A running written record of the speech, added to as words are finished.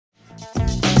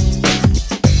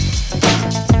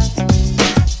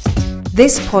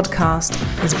This podcast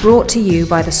is brought to you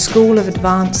by the School of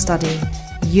Advanced Study,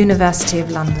 University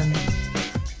of London.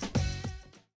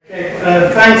 Okay,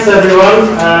 thanks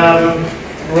everyone.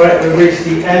 Right, we've reached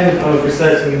the end of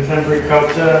Researching Contemporary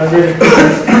Culture. I'm really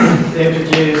pleased to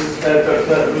introduce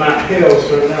Dr Matt Hills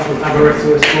from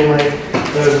Aberystwyth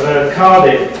of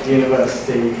Cardiff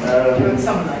University.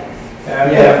 Sunlight.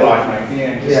 Yeah, light,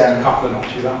 mate. Just a couple of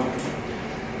notches up.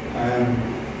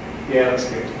 Yeah, that's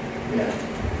good. Yeah.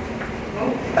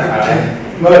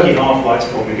 Murky half-light's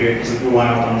probably good because of the way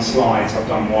I've done the slides. I've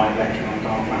done white lecture on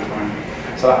dark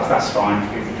background. So that's fine.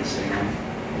 People can see that.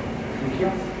 Thank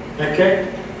you. Okay.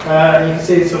 You can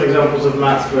see some examples of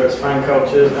Matt's works, fan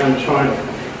cultures and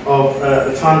triumph of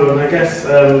the Time Lord. And I guess,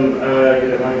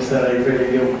 like you said,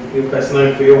 really you're best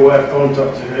known for your work on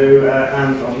Doctor Who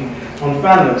and on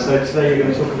fandom. So today you're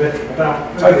going to talk a bit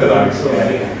about both of those.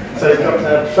 Yeah. So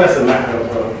Professor Matt Hill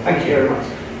as well. Thank you very much.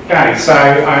 Okay, so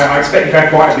I expect you've had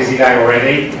quite a busy day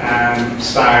already.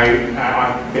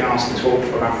 I've been asked to talk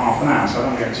for about half an hour, so I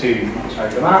don't want to go too much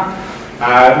over that.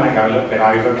 I may go a little bit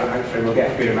over, but hopefully we'll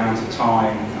get a good amount of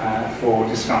time for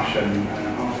discussion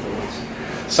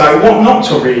afterwards. So what not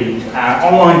to read,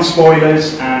 online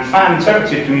spoilers and fan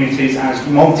interpretive communities as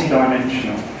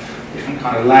multi-dimensional, different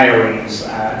kind of layerings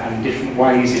and different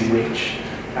ways in which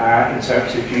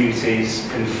interpretive communities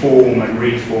can form and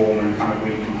reform and kind of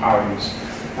recompose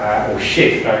or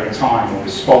shift over time or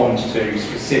respond to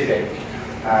specific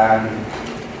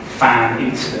fan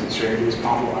incidents really is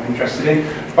part of what I'm interested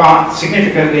in, but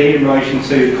significantly in relation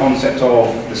to the concept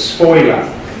of the spoiler.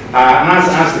 And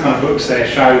as the kind of books there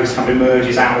show, this kind of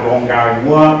emerges out of ongoing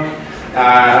work.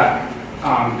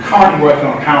 I'm currently working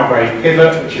on a Palgrave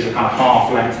Pivot, which is a kind of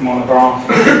half-length monograph,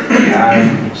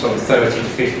 sort of 30 to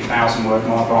 50,000 word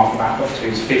monograph about Doctor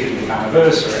Who's 50th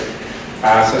anniversary.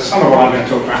 So some of what I'm going to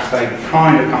talk about today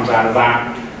kind of comes out of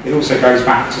that. It also goes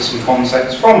back to some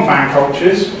concepts from fan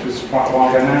cultures, which was quite a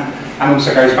while ago now, and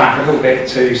also goes back a little bit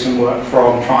to some work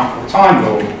from Triumph of the Time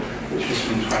Lord, which was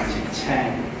from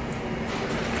 2010.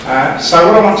 So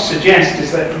what I want to suggest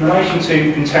is that in relation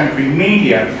to contemporary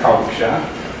media culture,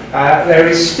 there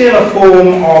is still a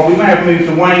form of, we may have moved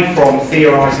away from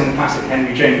theorising the classic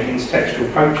Henry Jenkins textual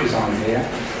poachers idea,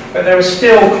 but there are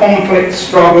still conflict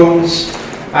struggles,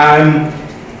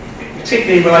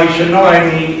 particularly in relation, not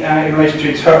only in relation to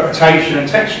interpretation and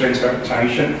textual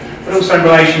interpretation, but also in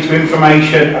relation to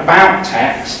information about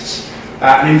texts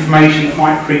and information that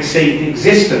might precede the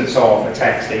existence of a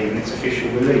text, even its official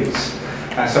release.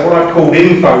 So what I've called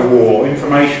info war,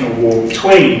 informational war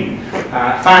between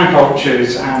fan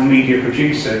cultures and media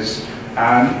producers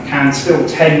can still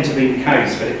tend to be the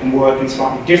case, but it can work in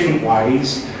slightly different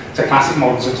ways to classic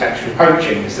models of textual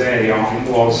poaching, because there the argument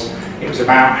was it was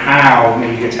about how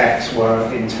media texts were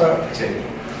interpreted.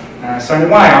 So in a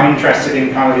way I'm interested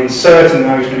in kind of inserting the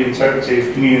notion of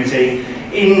interpretive community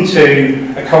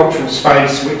into a cultural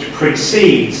space which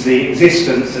precedes the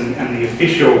existence and the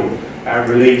official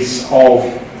release of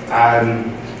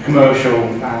commercial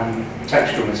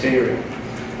textual material.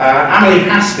 Emily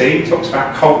Hastie talks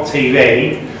about cult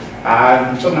TV.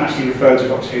 She doesn't actually refer to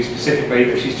Doctor Who specifically,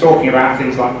 but she's talking about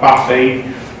things like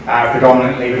Buffy,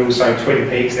 predominantly, but also Twin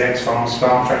Peaks, The X-Files,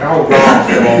 Star Trek, a whole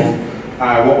raft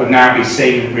of what would now be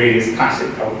seen really as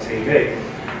classic cult TV.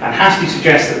 And Hastie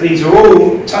suggests that these are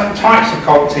all types of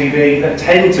cult TV that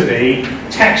tend to be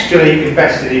textually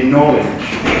invested in knowledge,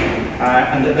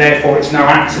 and that therefore it's no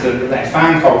accident that their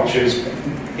fan cultures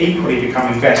equally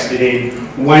become invested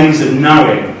in ways of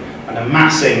knowing and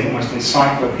amassing almost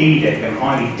encyclopedic and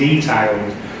highly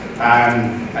detailed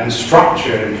and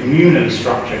structured and communally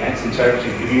structured, hence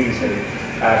interpretive community,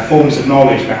 forms of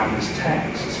knowledge about these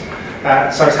texts.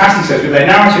 So as Hastie says, with their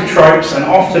narrative tropes and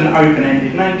often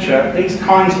open-ended nature, these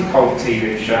kinds of cult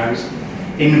TV shows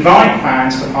invite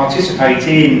fans to participate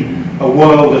in a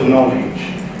world of knowledge,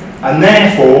 and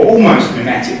therefore, almost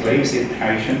mimetically is the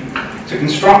implication, to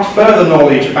construct further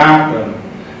knowledge about them.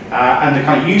 And the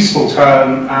kind of useful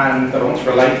term that I want to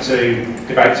relate to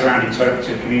debates around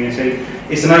interpretive community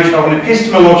is the notion of an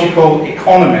epistemological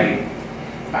economy.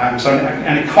 So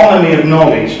an economy of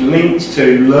knowledge linked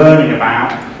to learning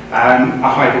about a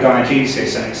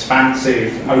hyperdiegesis, an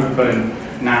expansive, open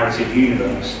narrative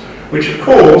universe, which of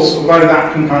course, although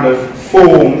that can kind of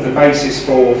form the basis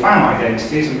for fan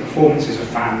identities and performances of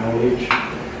fan knowledge,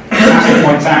 as he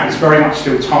points out, it's very much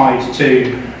still tied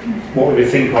to what we would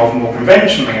think of more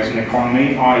conventionally as an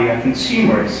economy, i.e. a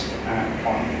consumerist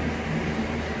economy.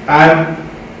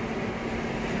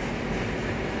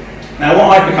 Now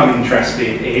what I've become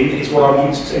interested in is what I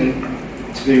want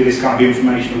to do this kind of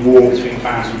informational war between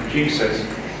fans and producers,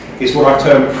 is what I've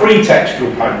termed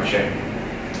pre-textual poaching.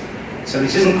 So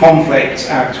this isn't conflict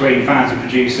between fans and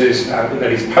producers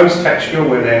that is post-textual,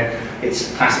 where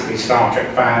it's classically Star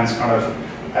Trek fans kind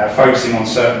of focusing on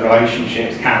certain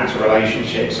relationships, character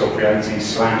relationships, or creating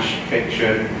slash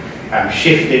fiction,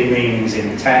 shifting meanings in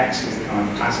the text is the kind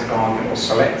of classic argument, or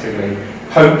selectively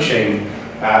poaching,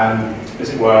 as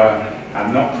it were,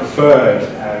 not preferred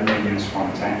meanings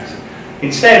from text.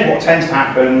 Instead, what tends to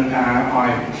happen,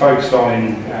 I focused on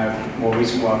in more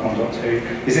recent work on Doctor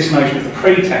Who, is this notion of the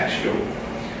pre-textual,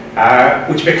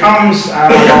 which becomes a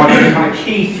kind of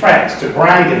key threat to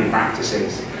branding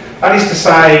practices. That is to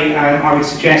say, I would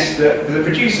suggest that the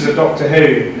producers of Doctor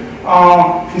Who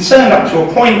are concerned up to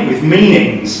a point with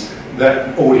meanings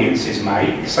that audiences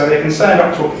make. So they're concerned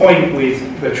up to a point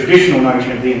with the traditional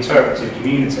notion of the interpretive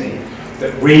community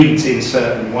that reads in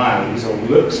certain ways or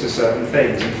looks for certain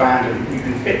things, and you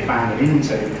can fit fandom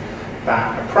into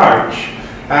that approach.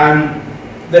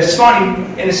 They're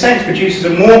slightly, in a sense, producers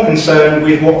are more concerned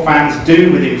with what fans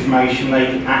do with information they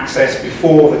can access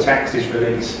before the text is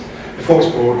released, before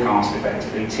it's broadcast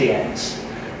effectively, TX,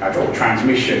 or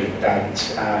transmission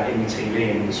date in the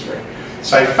TV industry.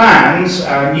 So fans,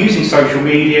 using social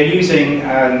media, using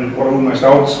what are almost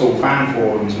old school fan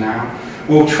forums now,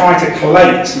 will try to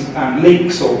collate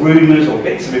leaks or rumours or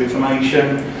bits of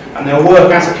information, and they'll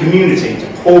work as a community to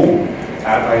pull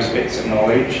those bits of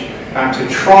knowledge, to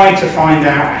try to find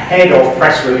out ahead of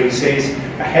press releases,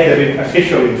 ahead of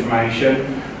official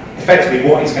information, effectively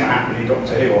what is going to happen in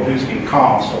Doctor Who, or who's been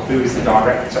cast, or who is the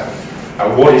director,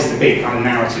 what is the big kind of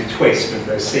narrative twist of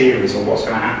the series, or what's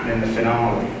going to happen in the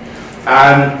finale.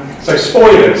 So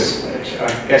spoilers, which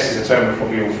I guess is a term we're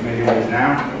probably all familiar with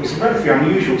now. It was a relatively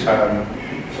unusual term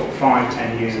sort of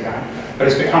 5-10 years ago, but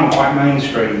it's become quite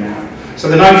mainstream now. So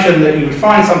the notion that you would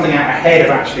find something out ahead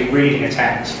of actually reading a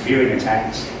text, viewing a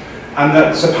text, and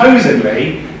that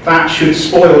supposedly that should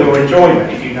spoil your enjoyment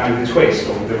if you know the twist,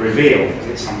 or the reveal, as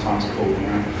it's sometimes called.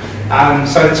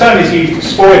 So the term is used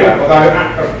as spoiler,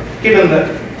 although given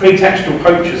that pre-textual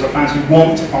poachers are fans who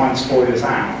want to find spoilers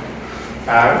out,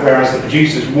 whereas the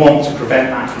producers want to prevent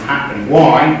that from happening.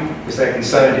 Why? Because they're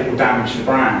concerned it will damage the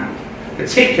brand.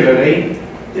 Particularly,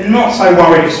 they're not so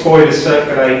worried if spoilers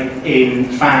circulate in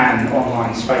fan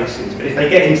online spaces, but if they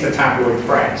get into the tabloid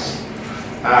press,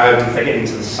 if they get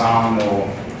into the Sun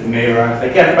or the Mirror,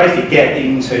 if they basically get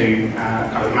into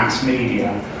kind of mass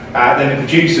media, then the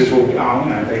producers will,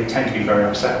 they tend to be very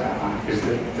upset about that, because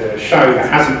the show that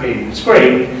hasn't been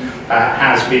screened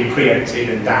has been preempted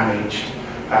and damaged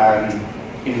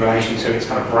in relation to its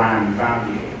kind of brand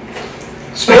value.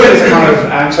 Spoilers are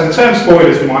kind of, so the term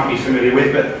spoilers we might be familiar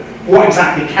with, but what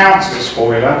exactly counts as a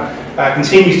spoiler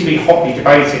continues to be hotly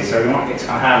debated, so we might get to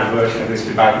kind of have a version of this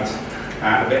debate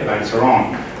a bit later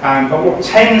on. But what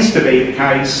tends to be the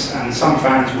case, and some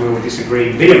fans will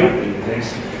disagree vehemently with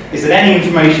this, is that any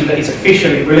information that is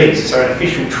officially released, so an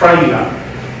official trailer,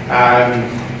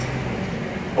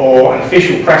 or an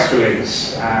official press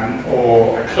release,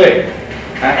 or a clip,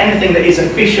 anything that is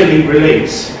officially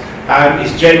released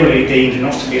is generally deemed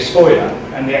not to be a spoiler,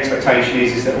 and the expectation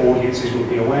is that audiences will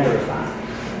be aware of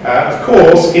that. Of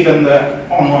course, given that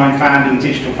online fandom,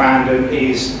 digital fandom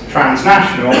is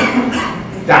transnational,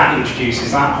 that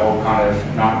introduces that whole kind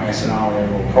of nightmare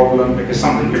scenario or problem, because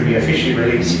something could be officially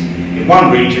released in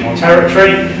one region or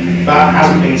territory, but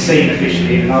hasn't been seen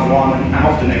officially in another one, and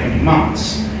often there can be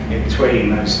months in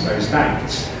between those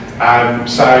dates.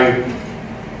 So,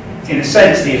 in a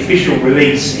sense, the official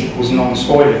release equals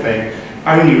non-spoiler thing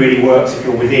only really works if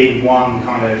you're within one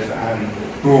kind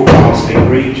of broadcasting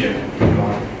region, if you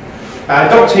like.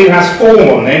 Doctor Who has form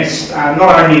on this.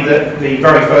 Not only that the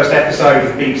very first episode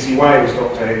of BBC Wales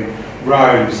Doctor Who,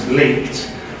 Rose,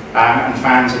 leaked, and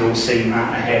fans had all seen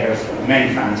that ahead of,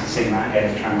 many fans had seen that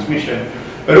ahead of transmission,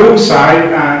 but also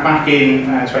back in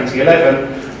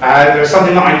 2011, there was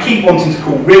something that I keep wanting to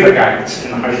call Rivergate,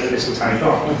 in the hope that this will take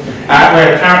off,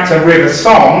 where the character River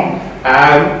Song,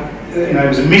 there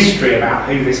was a mystery about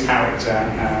who this character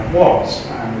was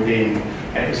within,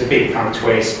 and it was a big kind of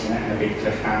twist and a big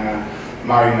cliffhanger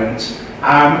moment.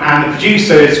 And the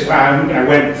producers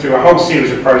went through a whole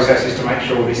series of processes to make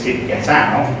sure this didn't get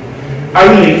out,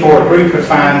 only for a group of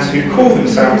fans who call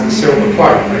themselves the Silver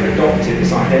Cloak. They've adopted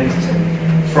this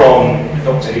identity from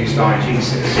Doctor Who's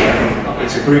Diegesis.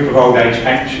 It's a group of old age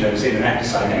pensioners in an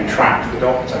episode who tracked the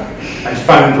Doctor and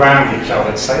phoned round each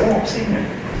other to say, oh, I've seen him.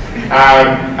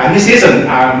 And this isn't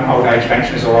old age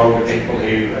pensioners or older people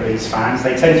who are these fans.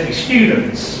 They tend to be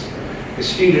students, because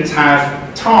students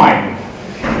have time.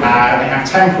 They have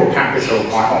temporal capital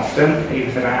quite often, even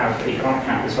if they don't have economic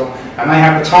capital, and they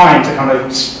have the time to kind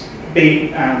of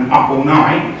be up all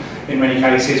night in many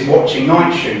cases, watching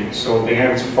night shoots or being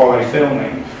able to follow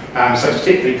filming. So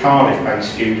particularly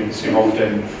Cardiff-based students who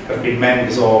often have been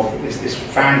members of this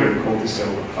fan group called the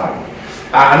Silver Club.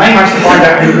 And they managed to find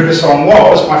out who River Song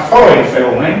was by following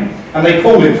filming, and they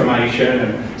pull information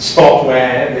and spot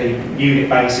where the unit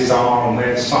bases are and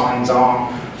where the signs are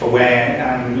for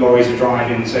where lorries are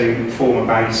driving to form a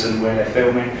base and where they're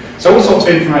filming. So all sorts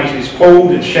of information is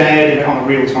pulled and shared on a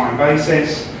real-time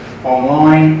basis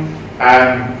online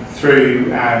through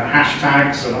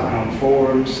hashtags and on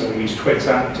forums. So we use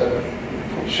Twitter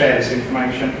to share this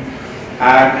information.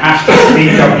 Hashtag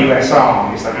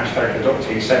BWSR is the hashtag for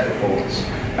Doctor Who set reports.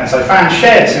 And so fans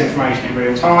share this information in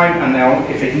real time, and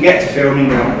if they can get to filming,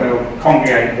 they'll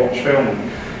congregate and watch filming.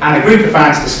 And a group of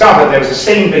fans discovered there was a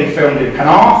scene being filmed in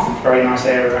Penarth, a very nice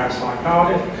area outside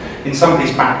Cardiff, in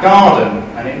somebody's back garden,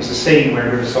 and it was a scene where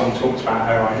River Song talks about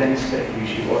her identity, who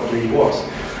she really was.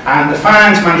 And the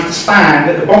fans managed to stand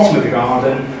at the bottom of the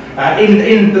garden,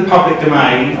 in the public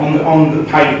domain, on the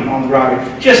pavement, on the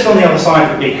road, just on the other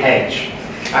side of a big hedge.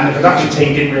 And the production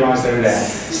team didn't realise they were there.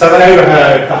 So they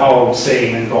overheard the whole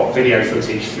scene and got video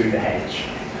footage through the hedge.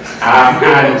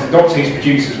 And Doctor Who's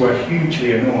producers were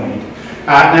hugely annoyed.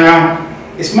 Now,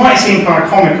 this might seem kind of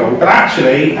comical, but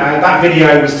actually that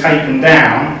video was taken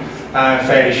down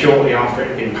fairly shortly after it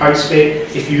had been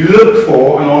posted. If you look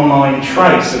for an online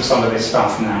trace of some of this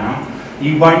stuff now,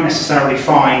 you won't necessarily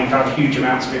find kind of huge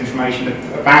amounts of information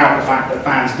about the fact that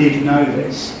fans did know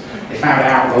this. They found it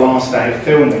out the last day of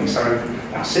filming, so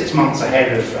 6 months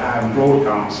ahead of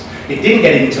broadcast. It didn't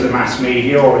get into the mass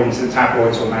media or into the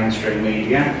tabloids or mainstream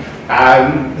media.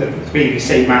 The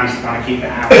BBC managed to kind of keep it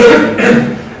out.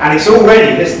 And it's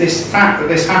already, this fact that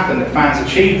this happened, that fans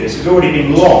achieved this, has already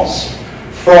been lost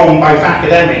from both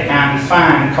academic and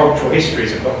fan cultural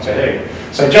histories of Doctor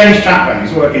Who. So James Chapman,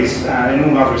 whose work is in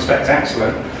all other respects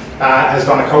excellent, has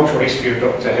done a cultural history of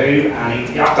Doctor Who, and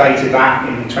he updated that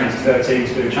in 2013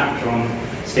 to do a chapter on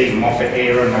Stephen Moffat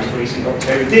era and most recent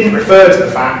Doctor Who. It didn't refer to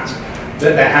the fact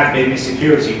that there had been this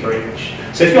security breach.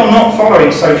 So if you're not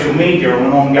following social media on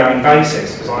an ongoing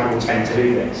basis, because I will tend to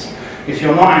do this, if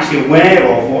you're not actually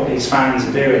aware of what these fans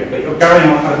are doing, but you're going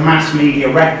on a mass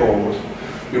media record,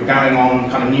 you're going on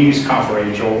kind of news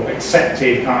coverage or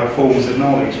accepted kind of forms of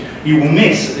knowledge, you will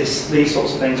miss that these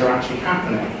sorts of things are actually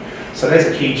happening. So there's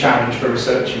a key challenge for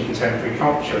researching contemporary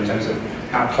culture in terms of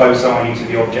how close are you to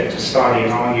the object of study,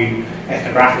 and are you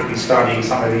ethnographically studying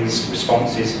some of these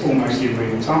responses almost in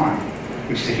real time,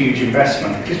 which is a huge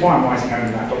investment, which is why I'm writing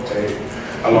only about Doctor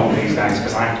Who a lot these days,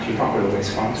 because I have to keep up with all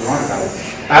this fun to write about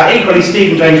it. Equally,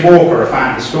 Stephen James Walker, a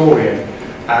fan historian,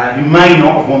 who may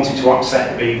not have wanted to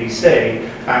upset the BBC,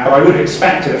 but I would have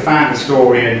expected a fan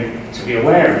historian to be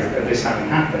aware of this having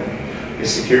happened,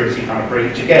 this security kind of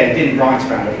breach. Again, didn't write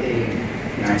about it in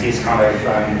his kind of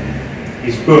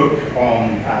his book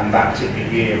on that particular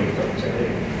year of Doctor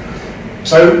Who.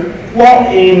 So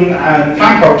what in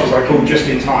fan cultures I call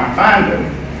just-in-time fandom,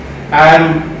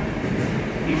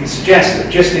 you can suggest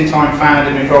that just-in-time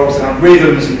fandom involves the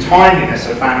rhythms and timeliness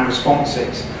of fan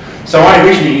responses. So I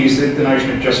originally used the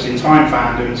notion of just-in-time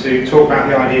fandom to talk about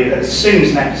the idea that as soon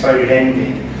as an episode had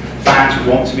ended, fans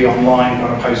would want to be online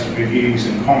kind of posting reviews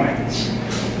and comments.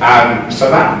 So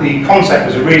that the concept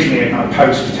was originally a kind of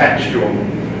post-textual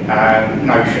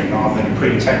notion rather than a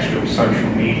pre-textual social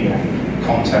media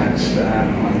context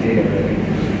idea, really.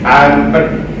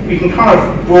 But we can kind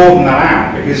of broaden that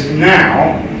out, because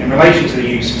now, in relation to the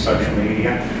use of social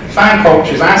media, fan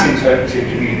cultures as interpretive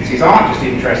communities aren't just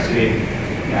interested in,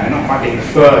 not quite being the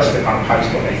first to kind of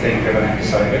post what they think of an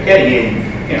episode, but getting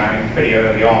in, pretty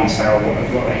early on, say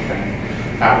what they think.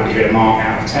 That would give it a mark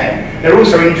out of 10. They're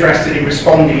also interested in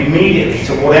responding immediately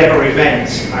to whatever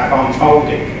events have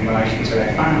unfolded in relation to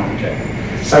their fan object.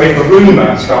 So if a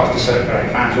rumour starts to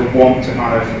circulate, fans will want to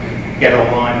kind of get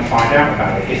online and find out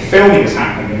about it. If filming has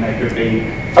happened, then there could be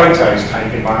photos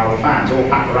taken by other fans or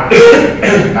paparazzi.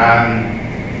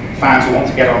 Fans will want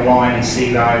to get online and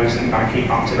see those and kind of keep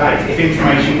up to date. If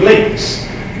information leaks,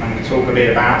 and we'll talk a bit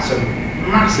about some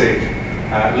massive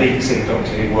leaks in the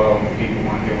Doctor Who world that people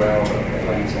might be aware of a bit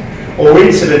later, or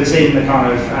incidents in the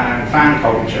kind of fan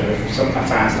culture if some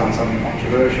fans done something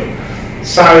controversial.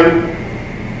 So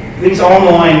these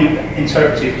online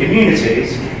interpretive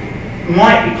communities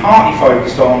might be partly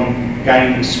focused on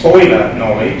gaining spoiler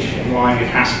knowledge in line with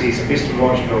Haskell's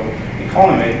epistemological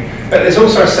economy, but there's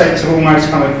also a sense of almost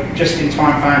kind of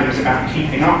just-in-time fandom is about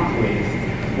keeping up with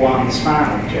one's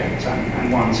fan object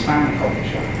and one's fan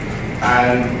culture.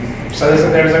 So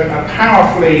there's a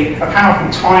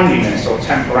powerful timeliness or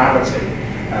temporality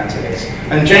to this.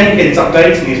 And Jenkins,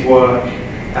 updating his work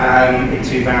in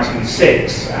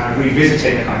 2006,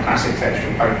 revisiting the kind of classic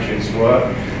textual poetry's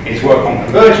work. His work on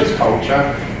convergence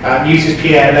culture uses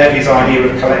Pierre Levy's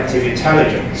idea of collective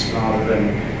intelligence rather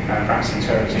than perhaps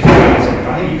interpretive communities.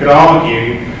 I think you could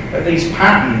argue that these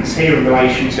patterns here in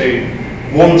relation to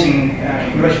wanting,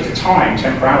 in relation to time,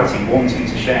 temporality, wanting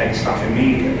to share this stuff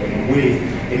immediately and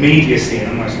with immediacy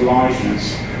and almost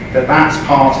liveness, that's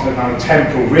part of the kind of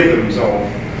temporal rhythms of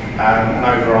an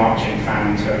overarching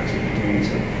fan interpretive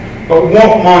community. But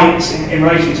what might, in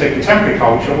relation to contemporary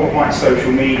culture, what might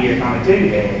social media kind of do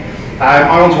here?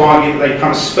 I want to argue that they've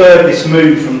kind of spurred this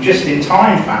move from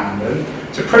just-in-time fandom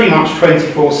to pretty much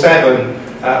 24/7,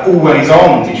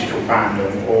 always-on digital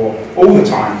fandom, or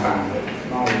all-the-time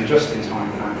fandom, rather than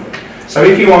just-in-time fandom. So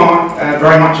if you are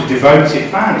very much a devoted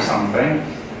fan of something,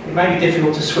 it may be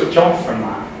difficult to switch off from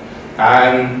that.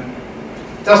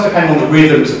 It does depend on the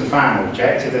rhythms of the fan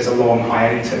object. If there's a long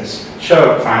hiatus,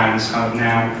 Sherlock fans kind of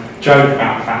now joke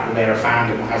about the fact that they're a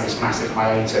fandom that has this massive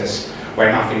hiatus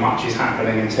where nothing much is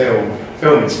happening until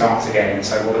filming starts again.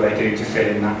 So what do they do to fill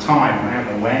in that time? And I have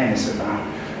an awareness of that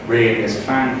really as a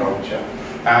fan culture.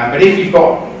 But if you've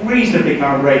got reasonably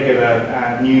kind of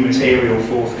regular new material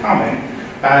forthcoming,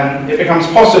 it becomes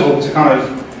possible to kind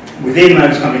of, within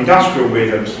those kind of industrial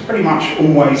rhythms, to pretty much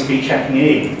always be checking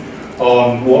in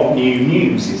on what new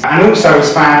news is. And also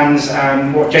as fans,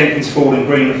 what Jenkins, Ford and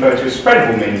Green refer to as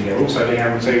spreadable media, also being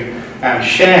able to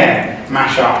share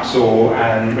mashups or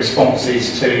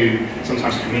responses to,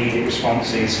 sometimes comedic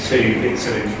responses to bits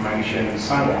of information and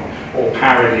so on, or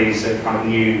parodies of kind of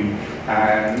new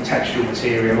textual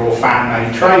material, or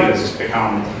fan-made trailers has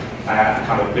become a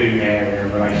kind of boom area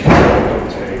in relation to what we're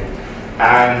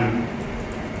to.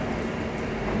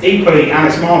 Equally,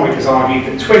 Alice Marwick has argued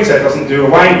that Twitter doesn't do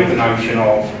away with the notion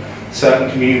of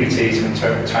certain communities of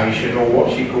interpretation, or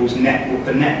what she calls the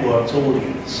networked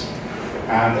audience.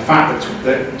 The fact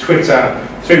that Twitter,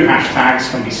 through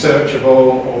hashtags, can be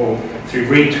searchable, or through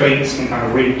retweets can kind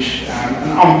of reach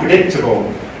an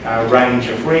unpredictable range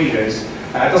of readers,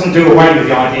 doesn't do away with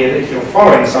the idea that if you're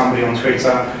following somebody on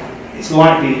Twitter, it's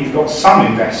likely that you've got some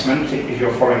investment, particularly if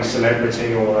you're following a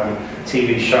celebrity or a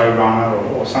TV showrunner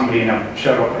or somebody in a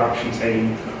Sherlock production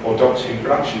team or Doctor Who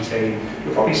production team.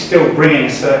 You're probably still bringing a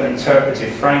certain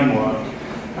interpretive framework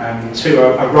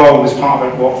to a role as part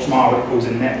of what Marwick calls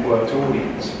a networked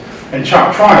audience. And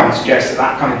Chuck Tryon suggests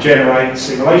that kind of generates,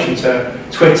 in relation to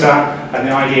Twitter and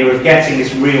the idea of getting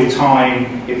this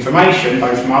real-time information,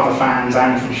 both from other fans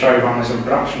and from showrunners and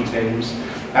production teams,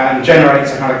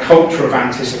 generates a kind of culture of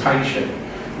anticipation,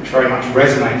 which very much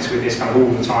resonates with this kind of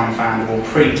all-the-time fan or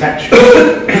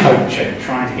pre-textual culture,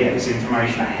 trying to get this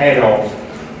information ahead of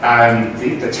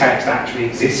the text actually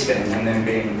existing and then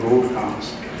being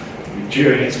broadcast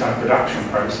during its kind of production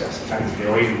process, effectively,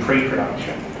 or even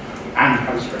pre-production and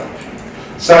post-production.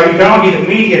 So you can argue that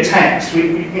media text, we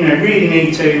really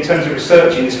need to, in terms of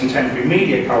researching this contemporary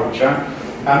media culture,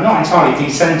 not entirely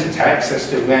decenter texts, they're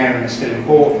still there and they're still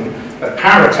important, but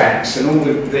paratexts and all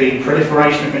the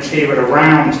proliferation of material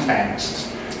around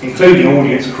texts, including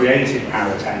audience-created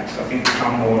paratexts, I think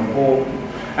become more important.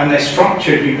 And they're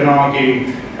structured, you can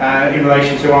argue, in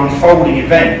relation to unfolding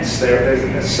events. There's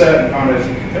a certain kind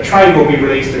of, a trailer will be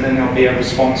released and then there'll be a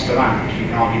response to that, which you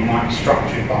can argue might be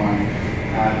structured by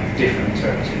different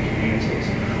interpretive communities.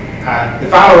 The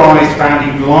valorised,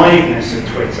 valued liveness of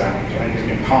Twitter, which I think has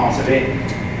been part of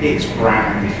its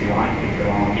brand, if you like, you could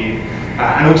argue.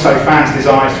 And also fans'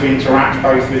 desires to interact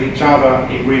both with each other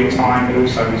in real time, but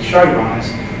also with showrunners,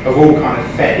 have all kind of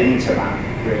fed into that,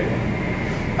 really.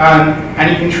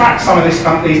 And you can track some of these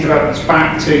developments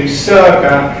back to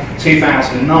circa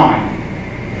 2009.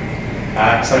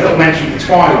 So a little mention for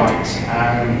Twilight.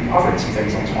 I've read some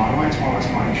things on Twilight. Twilight's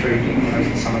quite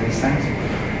intriguing, some of these things.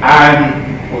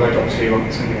 Although Doctor Who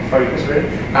wasn't something in focus, really.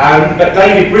 But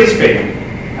David Brisbane,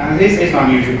 this is an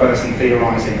unusual person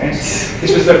theorising this.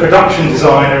 This was the production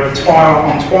designer of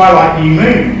Twilight New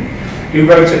Moon, who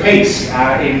wrote a piece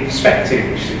in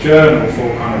Perspective, which is a journal for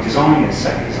kind of designers,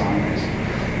 set designers.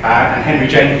 And Henry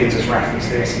Jenkins has referenced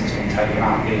this and it's been taken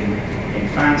up in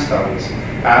fan studies.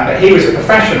 But he was a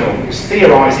professional who was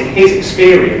theorising his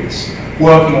experience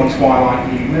working on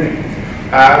Twilight New Moon,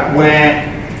 where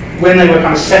when they were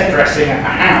kind of set dressing a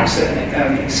house at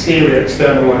an exterior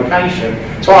external location,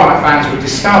 Twilight fans would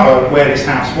discover where this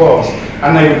house was,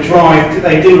 and they would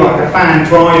they do like a fan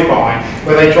drive-by,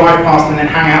 where they drive past and then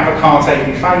hang out the car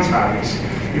taking photos,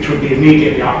 which would be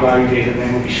immediately uploaded and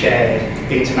then would be shared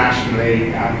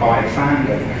internationally by the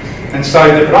fandom. And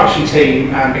so the production team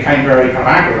became very kind of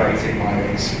aggravated by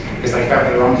this, because they felt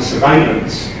they were under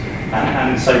surveillance.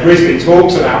 And so Brisbane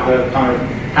talks about the kind of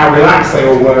how relaxed they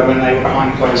all were when they were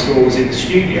behind closed doors in the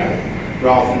studio,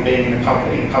 rather than being in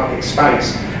public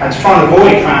space. And to try and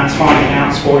avoid fans finding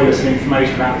out spoilers and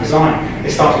information about design, they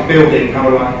started building kind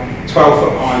of like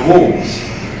 12-foot high walls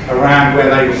around where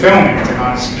they were filming to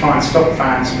kind of try and stop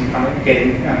fans from kind of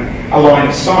getting a line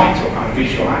of sight or kind of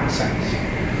visual access.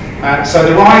 So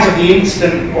the rise of the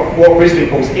instant, what Brisbane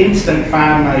calls instant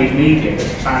fan-made media,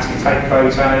 that fans can take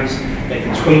photos, they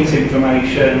can tweet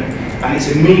information, and it's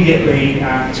immediately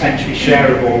potentially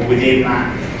shareable within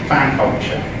that fan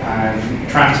culture,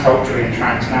 transculturally and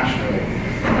transnationally,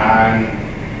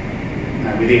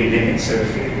 within limits of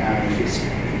its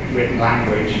written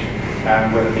language,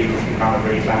 whether people can kind of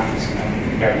read that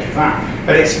and engage with that.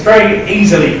 But it's very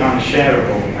easily kind of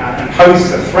shareable and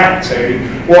poses a threat to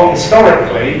what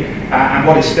historically and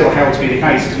what is still held to be the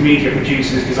case is media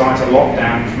producers designed to lock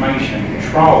down information,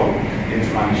 control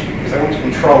information, because they want to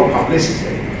control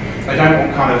publicity. They don't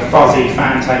want kind of fuzzy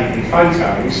fan-taking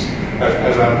photos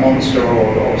of a monster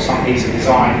or some piece of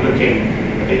design looking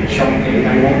a bit chonky.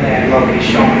 They want their lovely,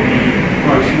 shiny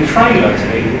promotional trailer to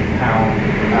be how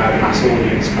the mass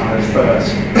audience kind of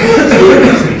first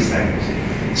experience these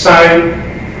things. So,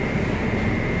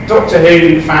 Doctor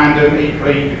Who fandom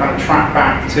equally kind of track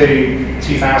back to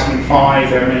 2005.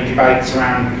 There are many debates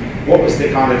around what was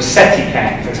the kind of set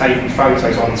etiquette for taking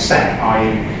photos on set,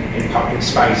 i.e. in public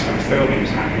space when filming was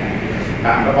happening.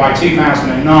 But by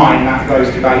 2009,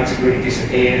 those debates had really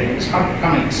disappeared, and it was kind of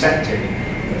becoming accepted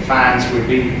that fans would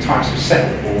be types of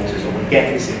set reporters or would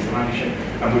get this information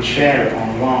and would share it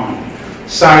online.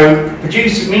 So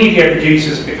media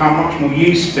producers have become much more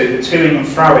used to the toing and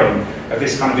froing of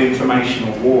this kind of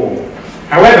informational war.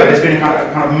 However, there's been a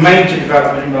kind of major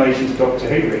development in relation to Doctor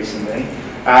Who recently,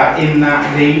 in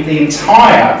that the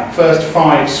entire first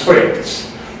 5 scripts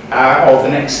of the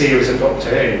next series of Doctor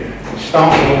Who, which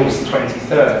starts on August the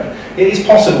 23rd, it is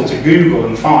possible to Google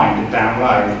and find and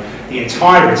download the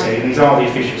entirety, and these are the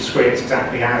official scripts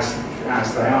exactly as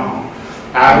they are,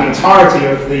 the entirety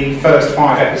of the first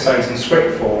 5 episodes in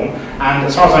script form, and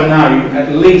as far as I know,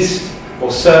 at least,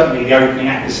 or certainly the opening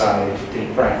episode,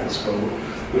 Deep Breath it's called,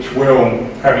 which will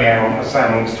premiere on, say,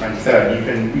 on August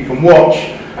 23rd. You can watch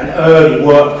an early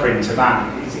work print of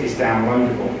that, is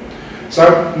downloadable.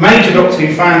 So, major Doctor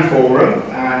Who fan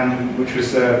forum, which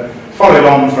was followed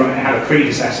on from, it had a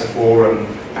predecessor forum,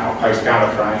 Outpost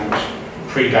Gallifrey, which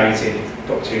predated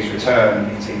Doctor Who's return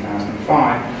in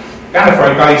 2005.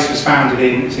 Gallifrey Base was founded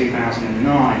in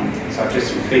 2009, so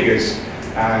just some figures,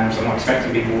 so I'm not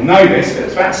expecting people will know this, but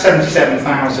it's about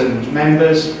 77,000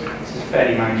 members. This is a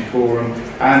fairly major forum,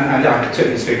 and I took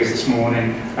these figures this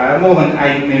morning, more than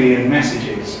 8 million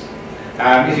messages.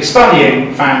 If you're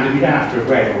studying fandom, you don't have to have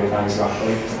read all of those,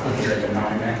 luckily, it's a bit of a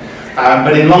nightmare.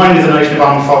 But in line with the notion of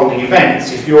unfolding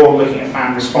events, if you're looking at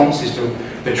fan responses to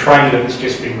the trailer that's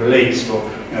just been released, or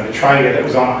the trailer that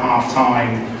was on at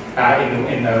half-time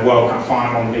in the World Cup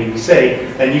final on the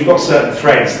BBC, then you've got certain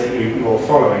threads that you're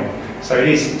following. So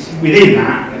it's within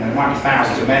that, it might be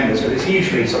thousands of members, but it's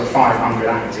usually sort of 500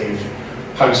 active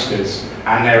posters,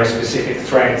 and there are specific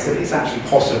threads that it's actually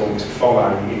possible to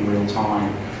follow in real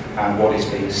time what is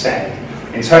being said,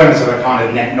 in terms of a kind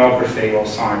of netnography or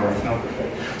cyber ethnography.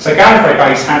 So Gallifrey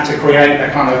Base had to create a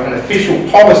kind of an official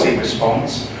policy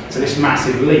response to this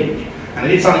massive leak, and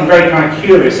they did something very kind of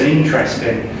curious and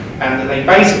interesting, and that they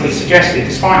basically suggested,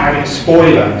 despite having a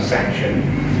spoiler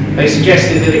section, they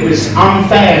suggested that it was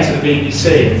unfair to the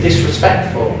BBC and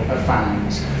disrespectful of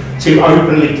fans to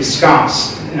openly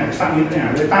discuss, the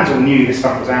fans all knew this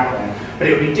stuff was out there, but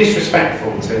it would be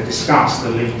disrespectful to discuss the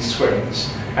leaked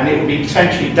scripts, and it would be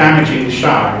potentially damaging the show,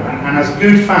 and as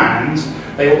good fans,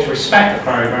 they ought to respect the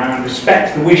programme and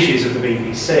respect the wishes of the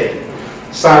BBC.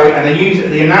 So, and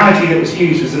the analogy that was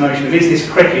used was the notion of, is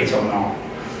this cricket or not?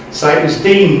 So it was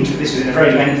deemed, this was in a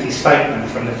very lengthy statement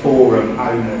from the forum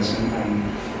owners and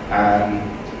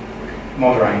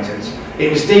moderators,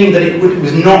 it was deemed that it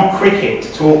was not cricket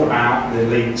to talk about the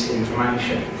leaked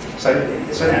information. So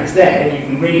now it's there, and you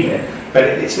can read it, but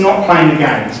it's not playing the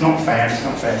game, it's not fair to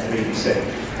the BBC.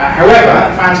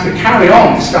 However, fans could carry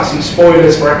on discussing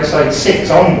spoilers for episode 6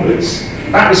 onwards.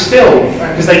 That was still,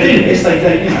 because they do this, they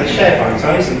share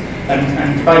photos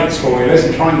and debate spoilers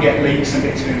and try and get leaks and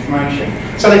bits of information.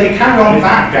 So they could carry on with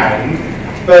that game,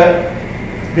 but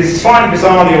slightly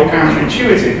bizarrely or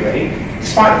counterintuitively,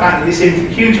 despite the fact that this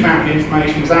huge amount of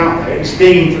information was out there, it was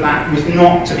deemed that was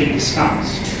not to be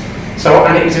discussed. So,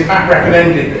 and it was in fact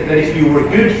recommended that if you were a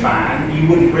good fan, you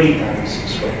wouldn't read those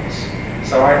scripts.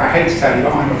 So I hate to tell you,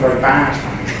 but I'm a very bad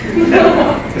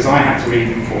fan, because I had to read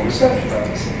them for research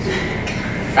purposes.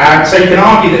 So you can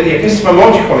argue that the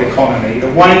epistemological economy,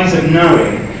 the ways of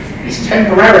knowing, is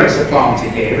temporarily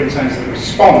supplanted here in terms of the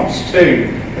response to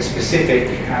a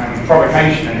specific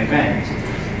provocation and event.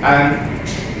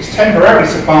 It's temporarily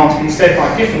supplanted instead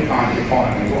by a different kind of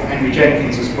economy, what Henry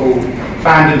Jenkins has called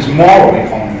fandom's moral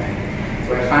economy,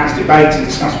 where fans debate and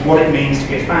discuss what it means to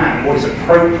be a fan, what is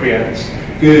appropriate,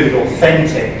 good,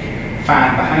 authentic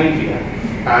fan behaviour.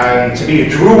 To be a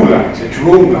drooler, to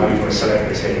drool over a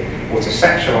celebrity, or to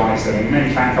sexualise them in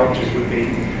many fan cultures would be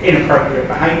inappropriate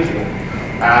behaviour.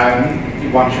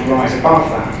 One should rise above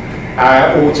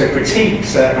that. Or to critique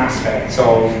certain aspects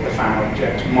of the fan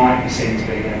object might be seen to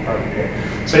be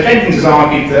inappropriate. So Jenkins has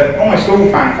argued that almost all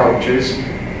fan cultures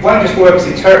won't just work as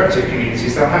interpretive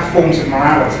communities, they'll have forms of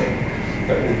morality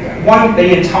that won't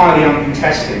be entirely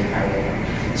uncontested,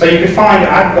 however. So you could find,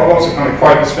 I've got lots of kind of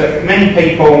quotes, but many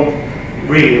people,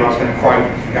 really, if I was going to quote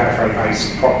from Gallifrey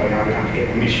Base properly, I would have to get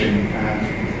permission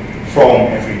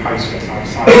from every poster. So I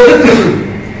decided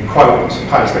to quote lots of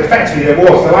posts. But effectively, the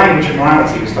language of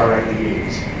morality was directly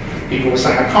used. People were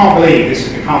saying, I can't believe this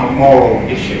has become a moral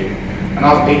issue. And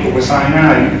other people were saying,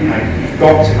 no, you've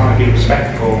got to kind of be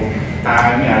respectful.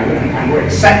 And we're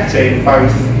accepting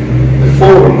both the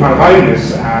forum kind of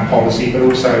owners policy, but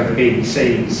also the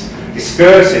BBC's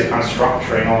discursive kind of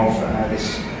structuring of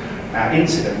this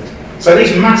incident. So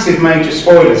these massive major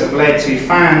spoilers have led to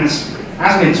fans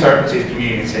as an interpretive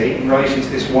community in relation to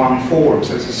this one forum,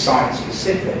 so it's a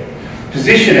site-specific,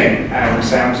 positioning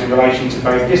themselves in relation to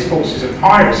both discourses of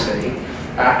piracy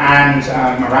and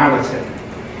morality.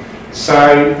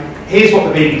 So here's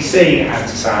what the BBC had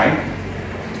to say.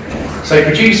 So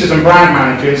producers and brand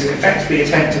managers effectively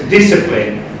attempt to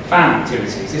discipline fan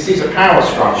activities. This is a power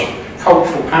struggle,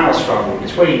 cultural power struggle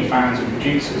between fans and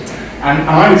producers. And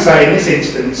I would say in this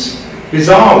instance,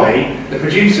 bizarrely, the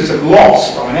producers have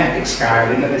lost on an epic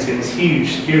scale in that there's been this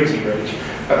huge security breach,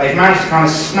 but they've managed to kind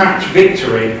of snatch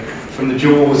victory from the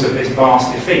jaws of this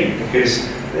vast defeat, because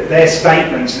their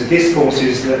statements, the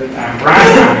discourses that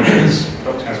brand managers,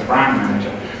 Dr. as a brand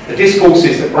manager, the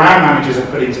discourses that brand managers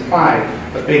have put into play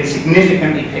have been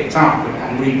significantly picked up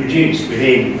and reproduced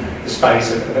within the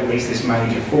space of at least this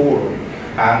major forum.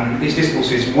 These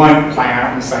discourses won't play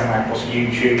out in the same way across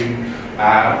YouTube,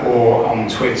 or on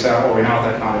Twitter or in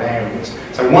other kind of areas.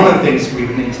 So one of the things we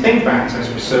would need to think about in terms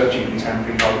of researching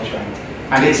contemporary culture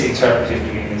and its interpretive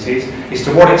communities is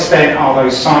to what extent are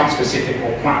those site-specific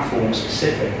or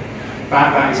platform-specific.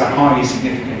 That is a highly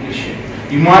significant issue.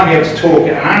 You might be able to talk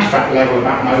at an abstract level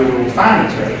about an overall fan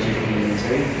interpretive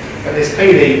community, but there's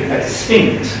clearly a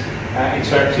distinct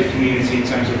interpretive community in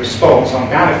terms of response on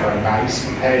Gallifrey Base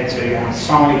compared to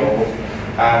outside of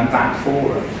that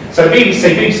forum. So the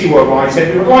BBC Worldwide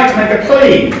said, we would like to make a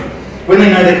plea. When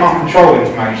they know they can't control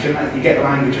information, you get the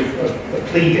language of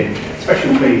pleading,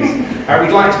 special pleas.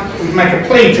 We'd like to make a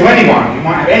plea to anyone who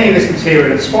might have any of this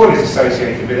material and spoilers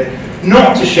associated with it,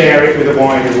 not to share it with a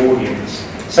wider audience.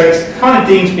 So it's kind of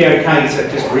deemed to be okay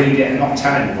to just read it and not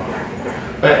tell anyone.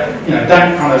 But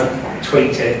don't kind of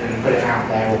tweet it and put it out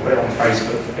there or put it on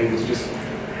Facebook for people to just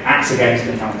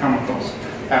accidentally kind of come across.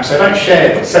 So don't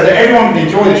share this, so that everyone can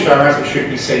enjoy the show as it should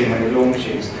be seen when it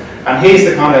launches. And here's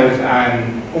the kind of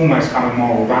almost kind of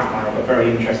moral blackmail, but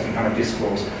very interesting kind of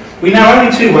discourse. We know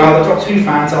only too well that Doctor Who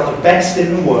fans are the best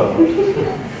in the world.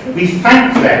 We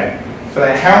thank them for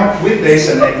their help with this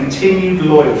and their continued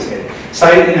loyalty. So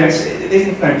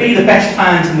be the best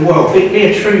fans in the world. Be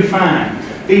a true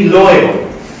fan. Be loyal.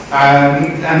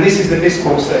 And this is the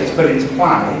discourse that is put into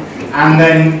play. And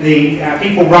then the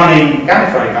people running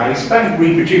Gallifrey Base don't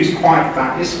reproduce quite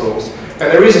that discourse,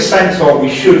 but there is a sense of we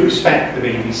should respect the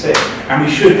BBC and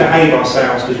we should behave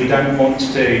ourselves because we don't want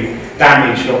to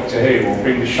damage Doctor Who or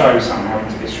bring the show somehow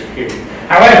into disrepute.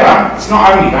 However, it's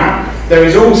not only that, there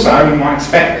is also, you might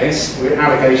expect this, with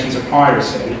allegations of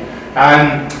piracy.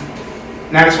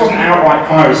 Now this wasn't outright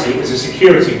piracy, it was a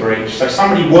security breach. So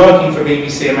somebody working for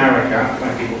BBC America, I don't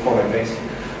know if people follow this,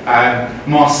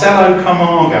 Marcelo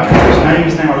Camargo, whose name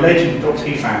is now a legend Doctor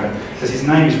Who fandom, because his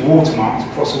name is watermarked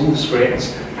across all the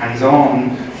scripts and he's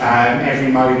on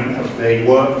every moment of the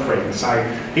work print. So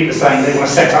people are saying they want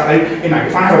to set up,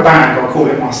 if I have a band, I'll call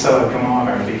it Marcelo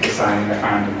Camargo, people are saying they're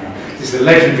fandom now. This is a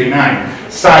legendary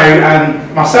name. So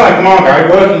Marcelo Camargo,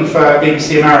 working for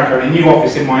BBC America in a new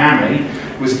office in Miami,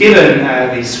 was given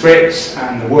these scripts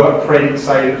and the work print,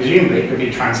 so presumably it could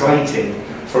be translated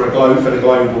for the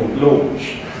global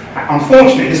launch.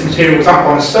 Unfortunately, this material was up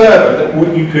on a server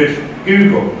that you could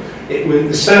Google.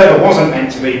 The server wasn't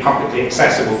meant to be publicly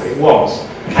accessible, but it was.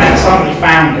 And somebody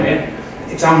found it.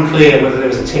 It's unclear whether there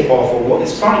was a tip-off or what.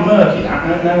 It's slightly murky,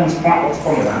 that. No one's quite got to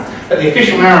follow that. But the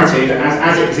official narrative,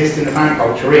 as it exists in the fan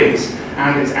culture, is,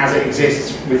 and as it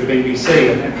exists with the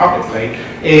BBC and publicly,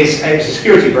 is it was a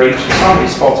security breach, somebody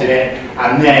spotted it,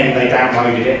 and then they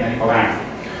downloaded it and then it got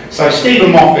out. So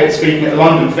Stephen Moffat, speaking at the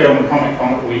London Film and Comic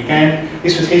Con at the weekend,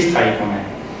 this was his take on it.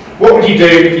 What would you do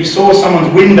if you saw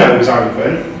someone's window was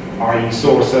open, i.e. you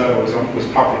saw a server was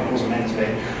public, it wasn't meant to be,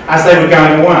 as they were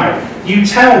going away? You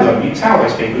tell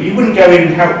those people, you wouldn't go in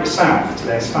and help yourself to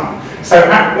their stuff. So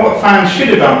what fans should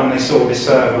have done when they saw this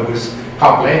server was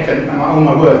public, and oh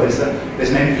my word, there's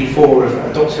an MP4 of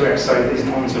a Doctor Who episode that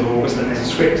isn't on until August, and there's a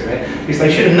script of it, because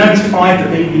they should have notified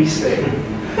the BBC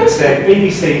and said,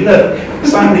 BBC, look,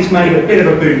 somebody's made a bit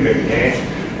of a boo-boo here,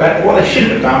 but what they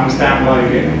shouldn't have done was download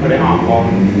it and put it up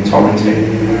on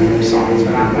torrenting sites,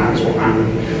 and that's what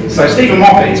happened. So Stephen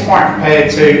Moffat is quite prepared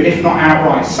to, if not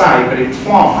outright say, but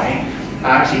imply,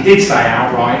 actually did say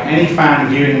outright, any fan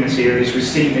viewing the material is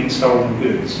receiving stolen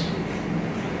goods.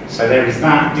 So there is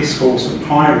that discourse of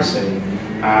piracy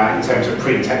in terms of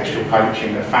pretextual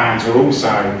poaching that fans are also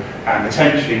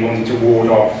potentially wanting to ward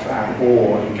off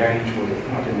or engage with.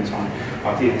 I didn't have time.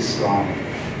 I'll do this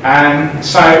slide.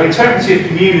 So interpretive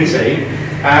community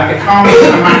becomes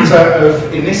a matter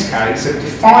of, in this case, of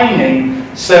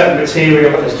defining certain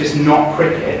material as just not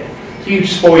cricket.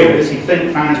 Huge spoilers. You'd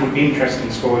think fans would be interested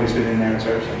in spoilers within their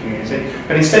interpretive community,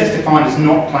 but instead it's defined as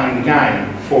not playing the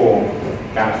game for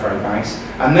Gallifrey base,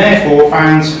 and therefore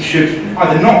fans should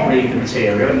either not read the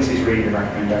material, and this is read the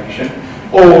recommendation,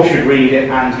 or should read it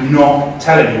and not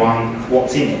tell anyone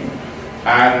what's in it.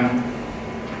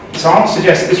 So I'll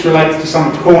suggest this relates to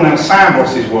some of Cornel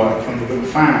Sandboss's work from the book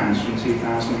Fans from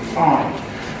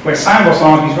 2005, where Sandboss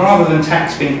argues rather than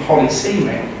text being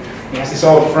polysemic, he has this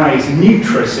old phrase,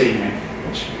 nutrasemic,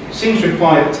 which seems to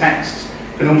imply that texts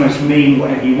can almost mean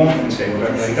whatever you want them to,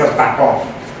 although he does back off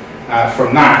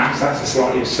from that, because that's a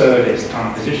slightly absurdist kind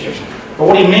of position. But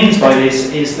what he means by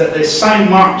this is that there's so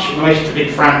much in relation to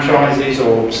big franchises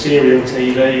or serial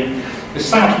TV, there's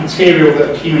so much material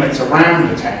that accumulates around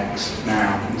the text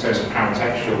now, in terms of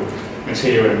paratextual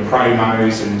material and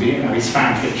promos, and is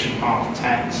fan fiction part of the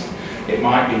text? It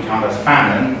might be kind of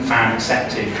fan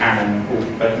accepted canon,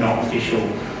 but not official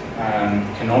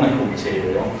canonical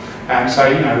material. So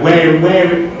where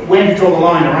do you draw the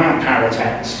line around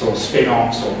paratext or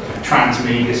spin-offs or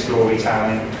transmedia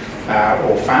storytelling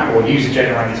or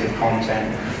user-generated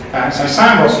content? So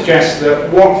Sandboss suggests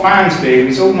that what fans do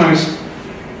is almost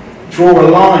draw a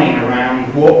line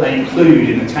around what they include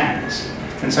in the text.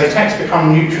 And so texts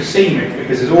become nutrasemic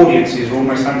because as audiences are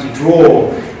almost having to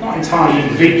draw, not entirely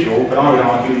individual, but I would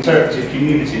argue interpretive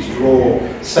communities draw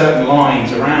certain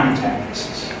lines around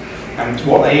texts and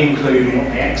what they include and what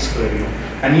they exclude.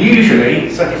 And usually,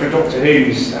 certainly for Doctor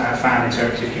Who's fan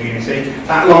interpretive community,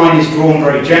 that line is drawn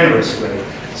very generously.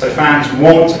 So fans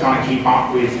want to kind of keep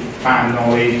up with fan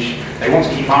knowledge, they want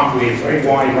to keep up with a very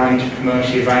wide range of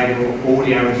commercially available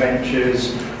audio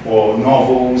adventures, or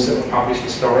novels that were published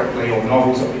historically, or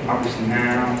novels that will be published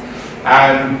now,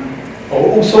 or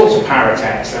all sorts of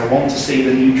paratext. They'll want to see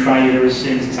the new trailer as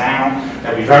soon as it's out.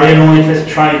 They'll be very annoyed if there's a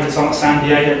trailer that's on at San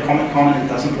Diego Comic Con and it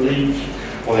doesn't leak,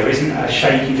 or there isn't a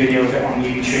shaky video of it on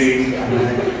YouTube.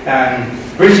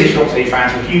 British Doctor Who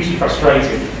fans were hugely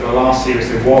frustrated. For the last series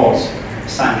there was a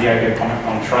San Diego Comic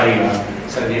Con trailer,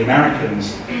 so the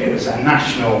Americans, it was a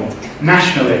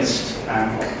nationalist,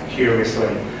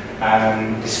 curiously,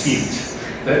 dispute.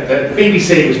 The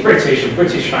BBC was British, and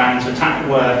British fans were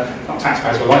not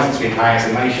taxpayers, were licensing payers,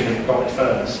 and they should have got it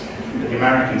first. But the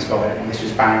Americans got it, and this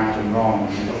was bad and wrong,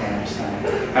 and you understand.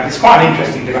 And it's quite an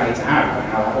interesting debate to have about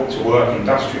how that ought to work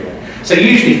industrially. So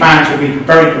usually fans will be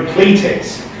very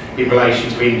completists in relation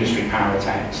to industry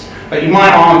paratext. But you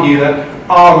might argue that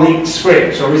are leaked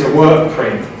scripts, or is a work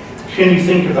print, can you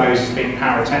think of those as being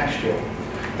paratextual?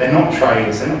 They're not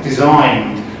trailers, they're not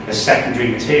designed as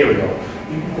secondary material.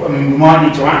 I mean, we might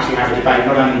need to actually have a debate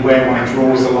not only where one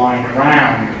draws the line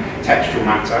around textual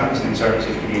matter as an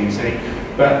interpretive community,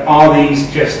 but are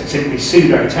these just simply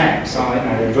pseudo-texts? Are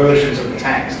they versions of the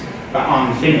text but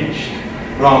unfinished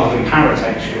rather than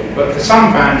paratextual? But for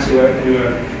some fans who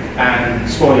are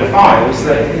spoiler files,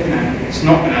 it's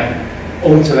not going to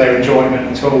alter their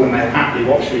enjoyment at all, and they'll happily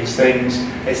watch these things.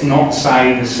 It's not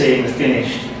same as seeing the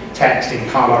finished text in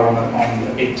colour on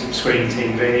the big screen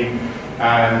TV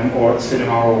or at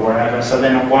cinema or wherever, so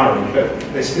they're not worried. But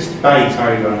there's this debate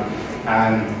over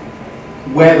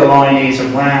where the line is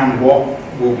around what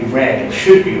will be read or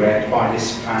should be read by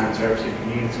this fan interpretive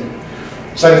community.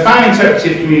 So the fan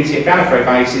interpretive community at Gallifrey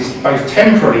base is both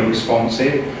temporally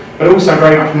responsive but also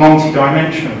very much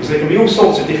multi-dimensional, because there can be all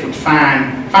sorts of different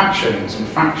fan factions and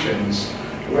fractions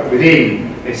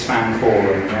within this fan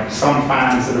forum. Some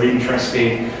fans that are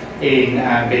interested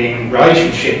in being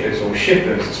relationshippers or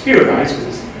shippers. There's fewer of those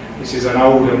because this is an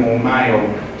older, more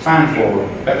male fan forum,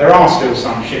 but there are still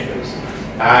some shippers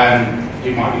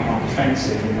who might be quite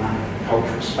defensive in that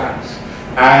cultural space.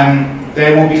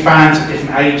 There will be fans of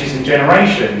different ages and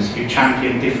generations who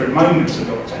champion different moments of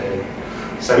Doctor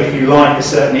Who. So if you like a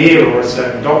certain era or a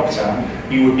certain Doctor,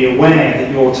 you would be aware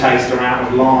that your tastes are out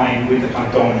of line with the kind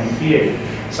of dominant view.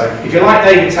 So if you like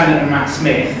David Tennant and Matt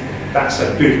Smith, that's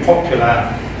a good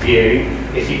popular view.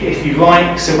 If you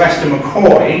like Sylvester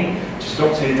McCoy, just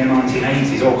Doctor Who in the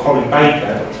 1980s, or Colin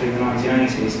Baker, Doctor Who in the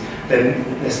 1980s,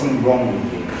 then there's something wrong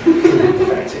with you,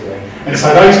 effectively. And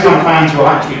so those kind of fans will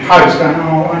actually post going,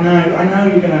 oh, I know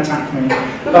you're going to attack me,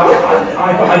 but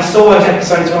I saw those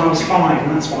episodes when I was 5,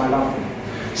 and that's why I love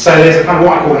them. So there's a kind of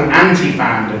what I call an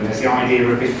anti-fandom. There's the idea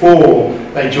of before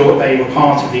they were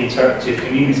part of the interpretive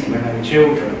community when they were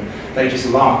children, they just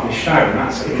loved this show, and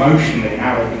that's emotionally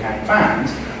how they became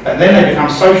fans. And then they become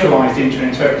socialised into an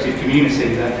interpretive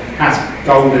community that has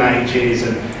golden ages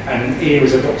and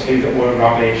eras of Doctor Who that were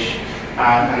rubbish,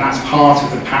 and that's part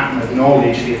of the pattern of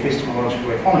knowledge, the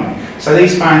epistemological economy. So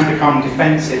these fans become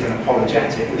defensive and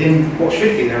apologetic within what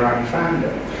should be their own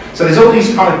fandom. So there's all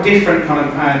these kind of different kind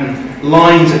of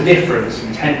lines of difference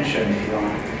and tension, if you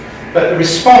like. But the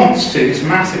response to this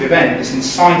massive event, this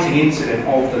inciting incident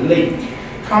of the leak,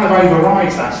 kind of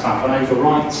overrides that stuff and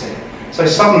overwrites it. So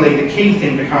suddenly the key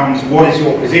thing becomes, what is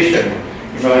your position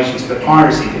in relation to the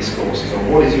piracy discourses, or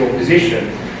what is your position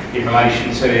in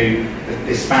relation to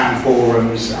this fan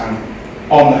forums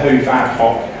on the Who ad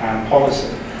hoc policy.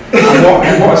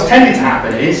 And what has tended to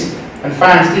happen is, and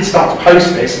fans did start to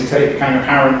post this until it became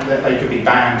apparent that they could be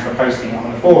banned for posting it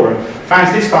on the forum,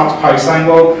 fans did start to post saying,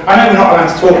 well, I know we're not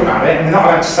allowed to talk about it, and we're not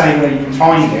allowed to say where you can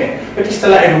find it, but just to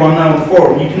let everyone know on the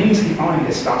forum, you can easily find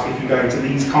this stuff if you go to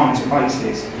these kinds of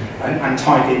places and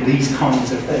type in these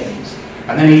kinds of things.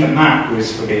 And then even that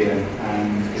was forbidden,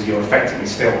 because you're effectively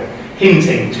still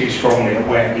hinting too strongly at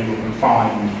where people can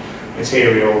find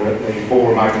material that the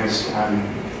forum owners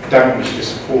don't wish to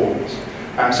support.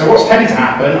 So what's tended to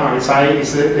happen, I would say,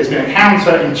 is that there's been a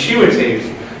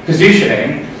counter-intuitive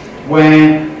positioning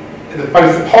where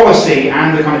both the policy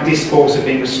and the kind of discourse of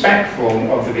being respectful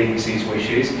of the BBC's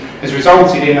wishes has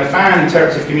resulted in a fan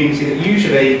interpretive community that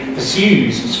usually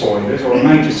pursues spoilers, or a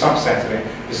major subset of it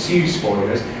pursues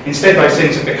spoilers. Instead, those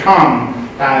things have become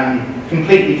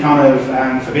completely kind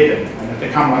of forbidden, and have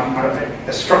become like kind of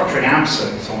a structuring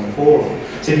absence on the forum.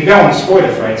 So if you go on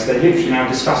spoiler threads, they're literally now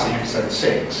discussing episode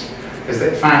 6, because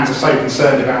the fans are so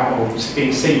concerned about or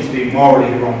being seen to do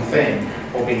morally the wrong thing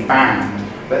or being banned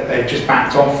that they've just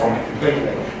backed off from it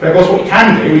completely. But of course what you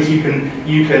can do is you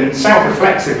can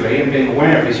self-reflexively, and being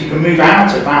aware of this, you can move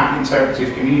out of that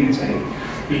interpretive community.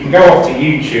 You can go off to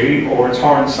YouTube or a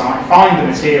torrent site, find the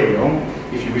material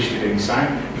if you wish to do so,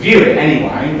 view it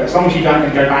anyway, but as long as you don't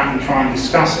then go back and try and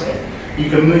discuss it, you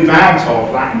can move out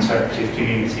of that interpretive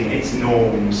community and its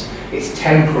norms, its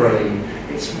temporary,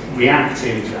 its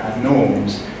reactive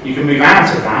norms. You can move out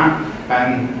of that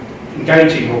and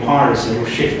engage in your piracy or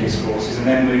shift discourses, and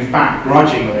then move back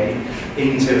grudgingly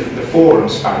into the forum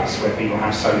space where people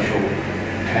have social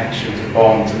connections and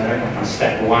bonds, and they don't kind of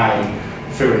step away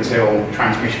through until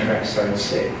transmission of episode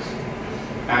 6.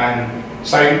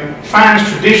 So fans'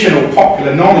 traditional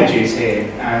popular knowledges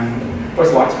here, I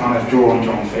always like to kind of draw on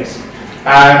John Fisk.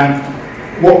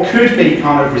 What could be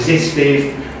kind of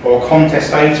resistive or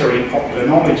contestatory popular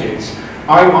knowledges,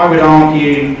 I would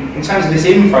argue, in terms of this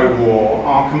info war,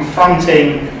 are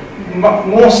confronting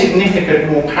more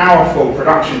significant, more powerful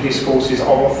production discourses of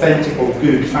authentic or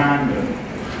good fandom.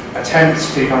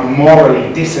 Attempts to kind of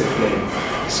morally discipline,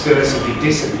 discursively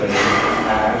discipline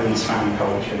these fan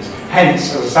cultures.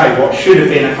 Hence, as I say, what should have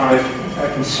been a kind of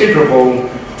a considerable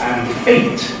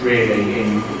defeat, really,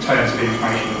 in terms of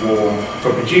information war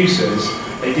for producers,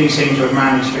 they do seem to have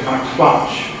managed to kind of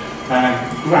clutch,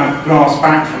 grasp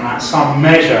back from that some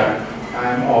measure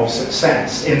of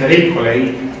success, in that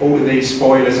equally all of these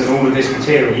spoilers and all of this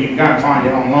material, you can go and find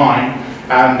it online,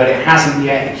 but it hasn't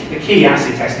yet, the key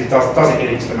acid test is does it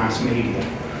get into the mass media,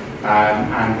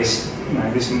 and this,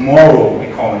 this moral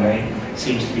economy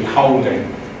seems to be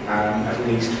holding, at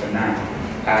least for now.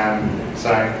 So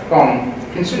gone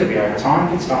considerably over time.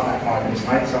 I did start that 5 minutes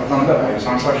late, so I've gone a little over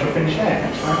time, so I shall finish there.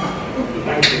 Thanks very much.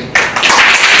 Thank you.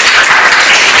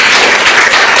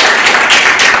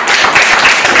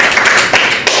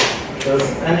 Does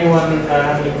anyone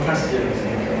have any questions?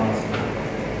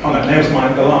 Oh no, that was my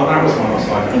last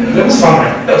slide. Little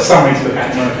summary to look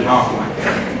at in halfway.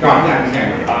 Go on, yeah.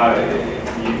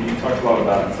 You talked a lot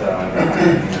about as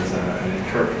an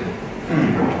interpretive.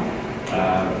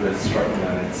 That struck me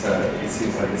that it's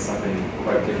seems like it's something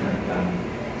quite different than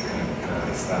kind of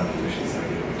established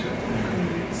idea of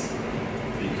communities,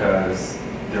 because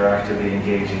they're actively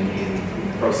engaging in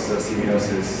the process of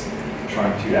semiosis,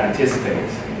 trying to anticipate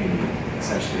meaning,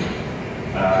 essentially.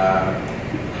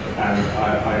 And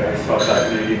I thought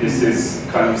that maybe this is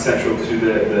kind of central to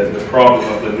the problem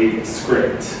of the leaked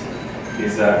script,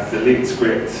 is that the leaked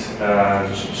script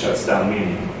shuts down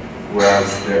meaning,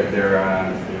 whereas they're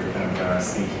kind of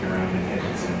sneaking around in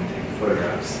headings and taking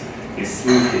photographs. Is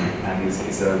smoothing and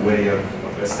is a way of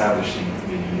establishing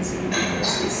meaning. It's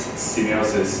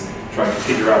semiosis, trying to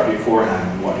figure out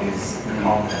beforehand what is the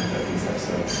content of these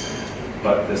episodes.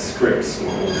 But the scripts or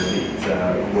the leaked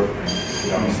workprint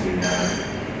would obviously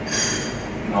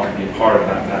not be a part of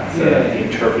that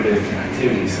interpretive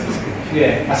activity, so to speak.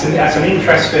 Yeah, that's an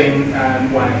interesting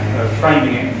way of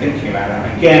framing it and thinking about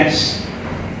it. I guess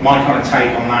my kind of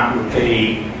take on that would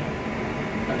be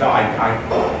that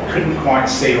I couldn't quite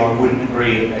see, or I wouldn't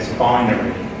agree that there's a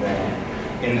binary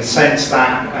there, in the sense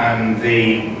that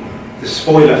the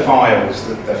spoiler files,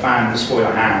 the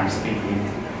spoiler hounds, the people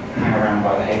who hang around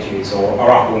by the hedges or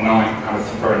are up all night kind of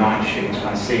for a night shoot to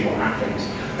kind of see what happens,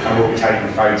 and we'll be taking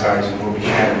photos and we'll be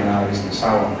sharing those and so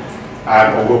on.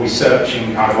 Or we'll be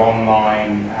searching kind of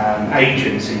online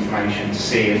agents' information to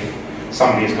see if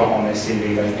somebody has got on their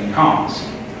CV they've been cast,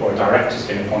 or a director's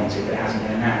been appointed that hasn't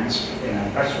been announced in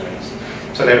a press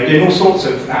release. So they'll be doing all sorts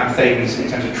of things in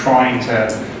terms of trying to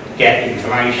get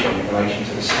information in relation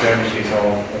to the skirmishes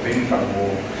of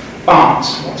InfoWar. But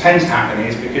what tends to happen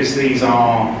is, because these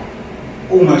are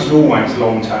almost always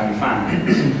long-term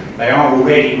fans, they are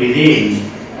already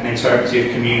within an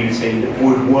interpretive community that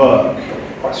would work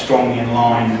quite strongly in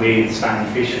line with Stanley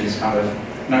Fisher's kind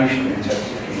of notion of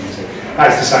interpretive community.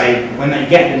 That is to say, when they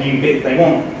get the new bit, they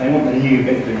want the new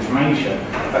bit of information,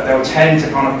 but they'll tend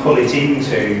to kind of pull it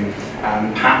into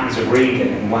patterns of reading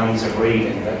and ways of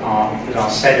reading that are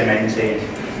sedimented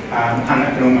and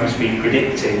that can almost be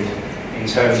predicted in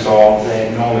terms of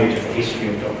their knowledge of the history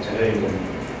of Doctor Who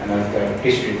and of the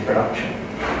history of production.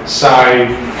 So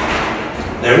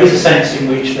there is a sense in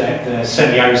which the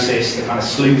semiosis, the kind of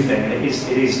sleuthing, it is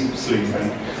sleuthing,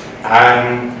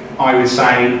 I would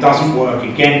say doesn't work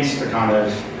against the kind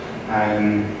of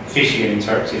Fishian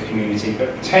interpretive community,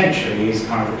 but potentially is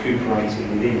kind of recuperated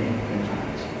within it, in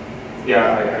fact.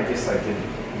 Yeah, I guess I did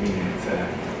mean it in a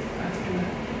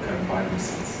kind of binary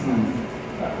sense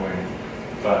that way.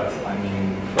 But I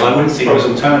mean, well, I wouldn't see those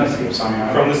alternatives.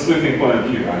 From the sleuthing point of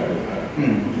view,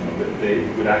 they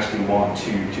would actually want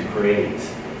to create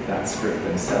that script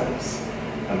themselves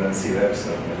and then see the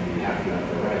episode and be happy that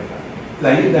they're right about it.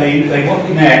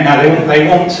 They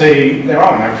want to. There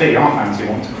are clearly are fans who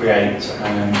want to create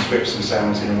scripts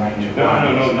themselves in a range of ways.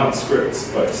 No, not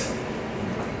scripts, but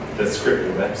the script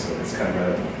of the episode. It's kind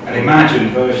of an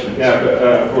imagined version. Of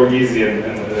but Borgesian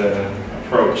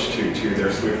approach to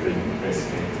their sleuthing,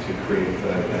 basically, to create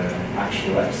the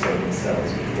actual episode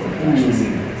themselves before they actually see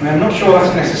it. I'm not sure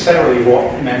that's necessarily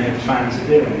what many of the fans are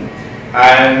doing.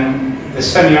 The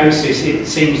semiosis, it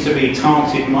seems to be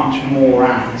targeted much more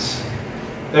at,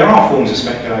 there are forms of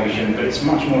speculation, but it's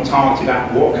much more targeted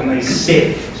at what can they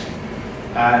sift.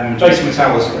 Jason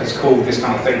Mattel has called this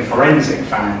kind of thing forensic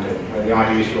fandom, where the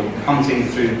idea is you're hunting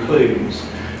through the clues,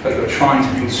 but you're trying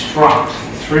to construct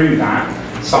through that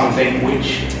something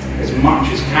which, as much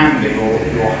as can be, or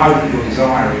your hope, your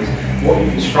desire is, what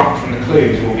you construct from the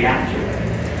clues will be accurate.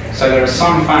 So there are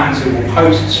some fans who will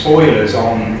post spoilers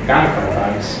on Gallifrey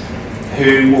base,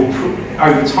 who will,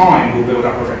 over time, will build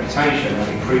up a reputation that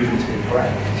will be proven to be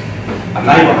correct. And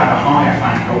they will have a higher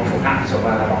fan cultural capital,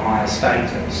 they'll have a higher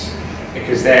status,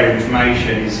 because their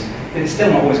information is, it's still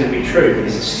not always going to be true, but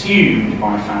it's assumed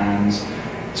by fans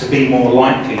to be more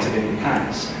likely to be the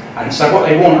case. And so what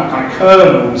they want are kind of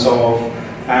kernels of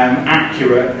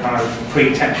accurate kind of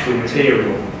pretextual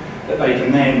material that they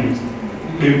can then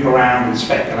loop around and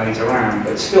speculate around,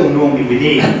 but still normally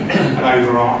within an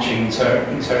overarching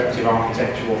interpretive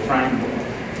architectural framework.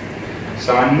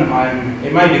 So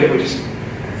it may be that we're just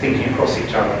thinking across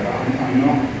each other, but I'm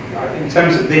not, in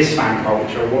terms of this fan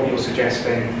culture, what you're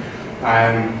suggesting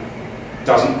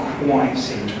doesn't quite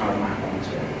seem to kind of map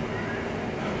onto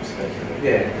it.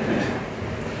 Yeah.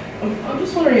 I'm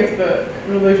just wondering if the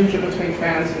relationship between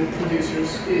fans and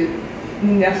producers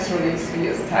necessarily needs to be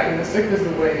as antagonistic as the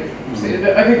way you've stated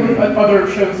it. I think with other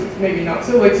shows it's maybe not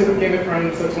so. Like, say with Game of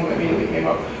Thrones, that's one that immediately came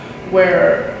up,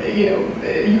 where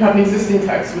you have an existing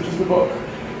text, which is the book,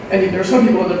 and there are some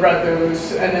people that have read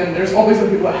those, and then there's always some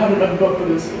people that haven't read the book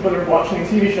but are watching a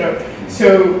TV show.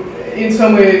 So in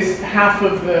some ways, half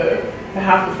of the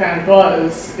half the fan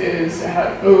does is,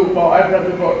 oh, well, I've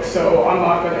read the book, so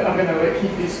I'm gonna like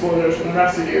keep these spoilers from the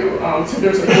rest of you. So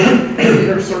there's like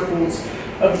inner circles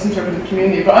of this interpretive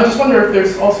community. But I just wonder if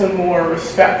there's also more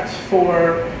respect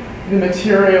for the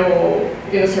material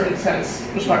in a certain sense,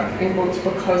 respect in quotes,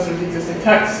 because there's existing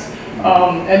text.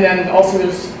 And then also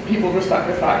there's people respect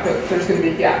the fact that there's going to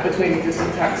be a gap between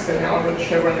existing text and however the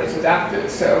showrunners adapted.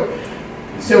 So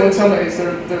in some ways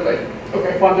they're like,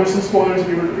 okay, fine, there's some spoilers if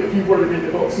you were to read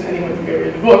the books, and anyone can go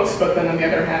read the books. But then on the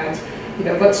other hand,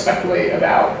 let's speculate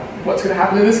about what's going to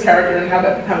happen to this character and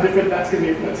how different that's going to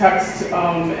be from the text.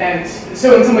 And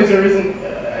so in some ways there isn't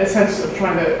a sense of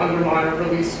trying to undermine or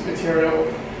release material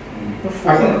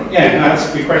before.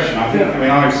 That's a good question. I mean,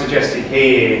 I've suggested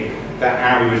here that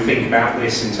how we would think about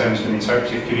this in terms of an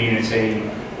interpretive community,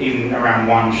 even around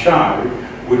one show,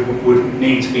 would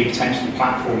need to be potentially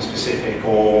platform specific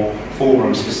or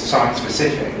forum site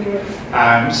specific.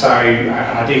 So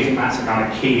I do think that's a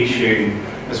kind of key issue,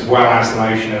 as well as the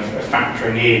notion of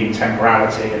factoring in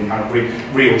temporality and kind of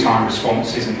real-time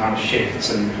responses and kind of shifts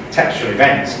and textual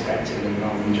events, effectively,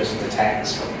 rather than just the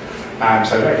text.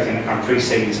 So everything that kind of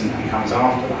precedes and comes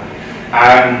after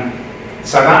that.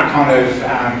 So that kind of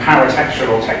paratextual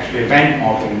or textual event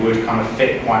model would kind of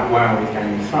fit quite well with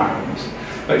Game of Thrones.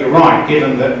 But you're right,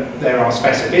 given that there are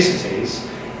specificities,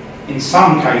 in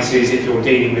some cases, if you're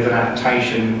dealing with an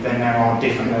adaptation, then there are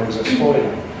different levels of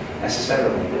spoiler,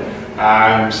 necessarily.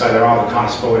 So there are the kind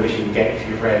of spoilers you can get if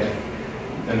you've read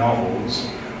the novels,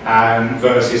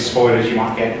 versus spoilers you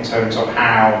might get in terms of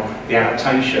how the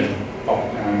adaptation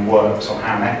works or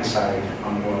how an episode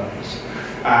works.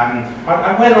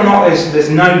 Whether or not there's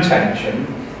no tension,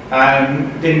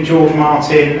 didn't George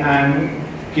Martin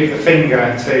give the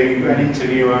finger to an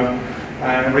interviewer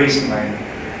recently?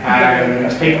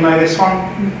 Does people know this one?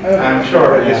 I'm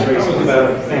sure I read this recently.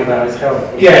 The thing about his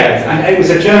health. Yeah, and it was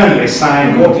a journalist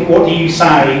saying, what do you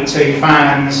say to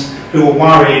fans who are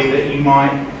worried that you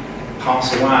might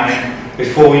pass away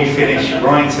before you finish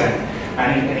writing?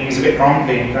 And he was a bit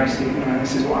grumpy, and he basically,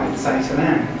 this is what I would say to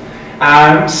them.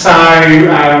 But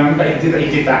he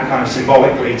did that kind of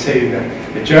symbolically to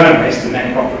the journalist, and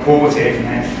then it got reported, and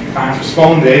then fans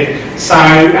responded. So,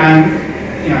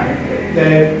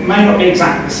 there may not be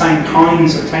exactly the same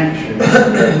kinds of tensions,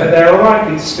 but there are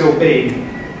likely to still be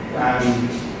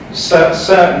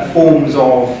certain forms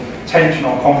of tension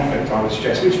or conflict, I would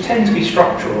suggest, which tend to be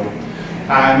structural,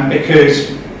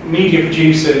 because media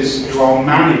producers who are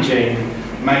managing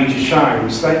major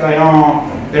shows,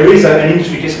 there is an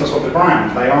industry discourse of the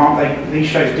brand. These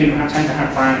shows tend to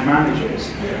have brand managers,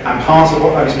 and part of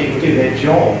what those people do, their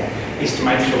job, is to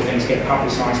make sure things get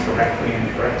publicised correctly and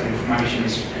the correct information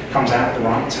comes out at the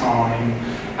right time.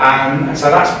 And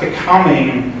so that's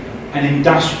becoming an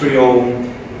industrial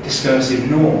discursive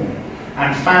norm.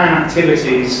 And fan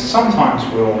activities sometimes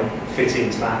will fit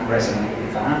into that and resonate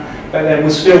with that, but there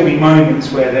will still be moments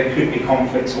where there could be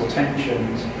conflicts or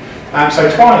tensions. So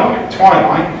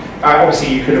Twilight,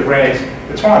 obviously you could have read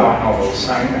the Twilight novels,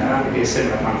 so that would be a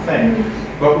similar kind of thing.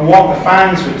 But what the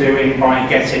fans were doing by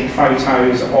getting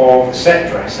photos of the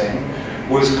set dressing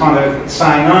was kind of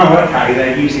saying, oh, okay,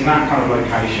 they're using that kind of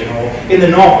location, or in the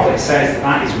novel it says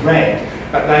that is red,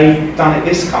 but they've done it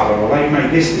this colour, or they've made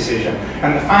this decision.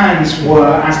 And the fans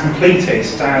were, as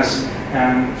completists, as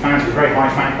fans with very high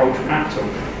fan culture capital,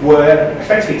 were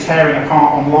effectively tearing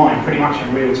apart online pretty much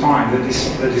in real time the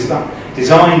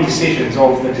design decisions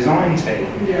of the design team,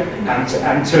 and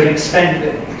to an extent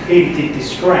that clearly did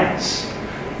distress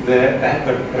the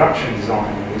production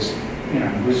designer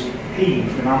was peeved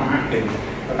and unhappy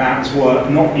about his work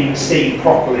not being seen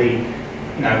properly,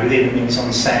 within the minutes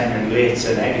on set and lit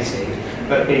and edited,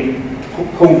 but being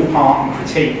pulled apart and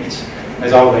critiqued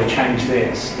as, oh, they've changed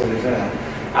this,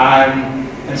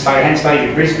 and so hence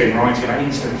David Brisbane, writing about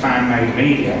instant fan-made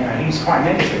media, he's quite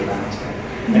negative about it.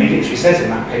 And he literally says in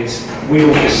that piece, we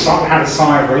all just had a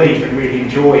sigh of relief and really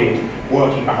enjoyed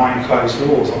working behind closed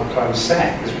doors on a closed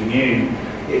set, because we knew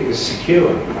it was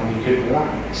secure and we could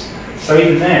relax. So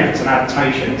even there, it's an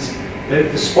adaptation.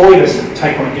 The spoilers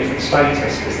take on a different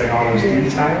status because they are those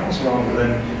details rather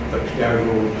than the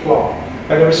overall plot.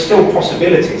 But there are still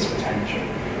possibilities for tension.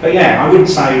 But yeah, I wouldn't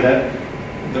say that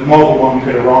the model one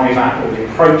could arrive at, or the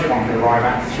approach one could arrive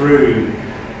at through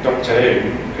Doctor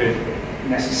Who could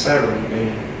necessarily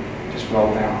be just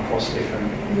rolled out across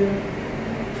different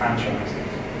franchises.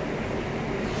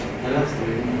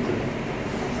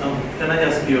 Can I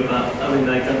ask you about,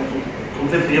 I can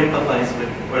completely empathize with,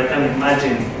 or I can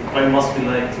imagine what it must be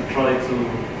like to try to,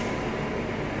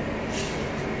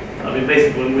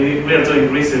 basically when we are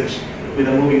doing research with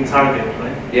a moving target,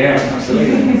 right? Yeah,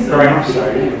 absolutely. Very much so.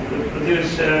 Yeah. Could you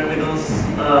share with us,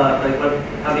 like, what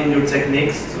have been your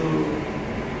techniques to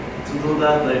do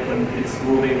that? Like, when it's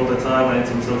moving all the time, when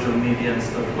it's on social media and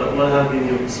stuff. What have been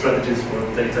your strategies for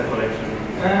data collection?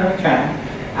 Okay.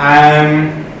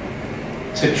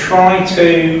 To try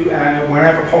to,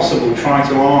 wherever possible, try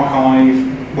to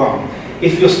archive. Well,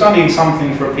 if you're studying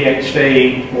something for a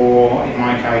PhD, or in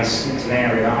my case, it's an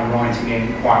area that I'm writing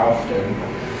in quite often.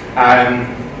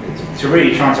 To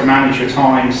really try to manage your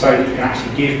time so that you can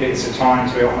actually give bits of time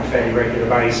to it on a fairly regular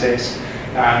basis.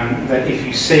 That if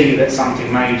you see that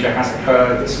something major has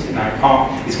occurred, that's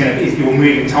if your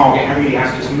moving target really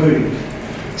has just moved,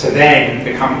 to then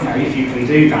become, if you can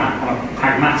do that on a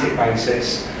pragmatic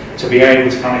basis, to be able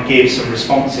to kind of give some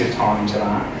responsive time to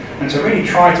that, and to really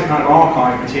try to kind of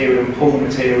archive material and pull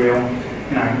material,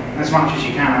 as much as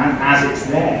you can as it's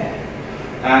there.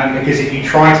 Because if you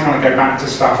try to kind of go back to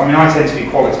stuff, I mean, I tend to do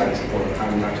qualitative work, I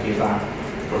would like to give that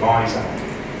proviso.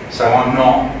 So I'm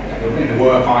not, in the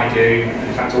work I do,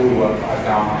 in fact all the work that I've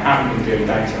done, I haven't been doing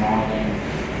data mining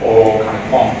or kind of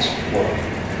quant work.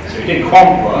 So if you do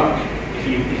quant work, if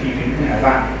you can,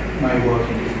 that may work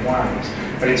in different ways.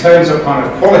 But in terms of kind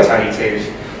of qualitative,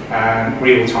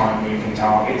 real-time moving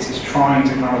targets, it's trying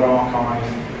to kind of archive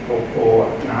or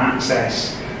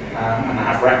access and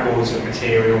have records of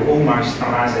material almost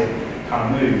kind of as it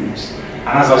kind of moves. And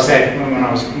as I said when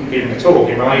I was giving the talk,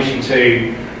 in relation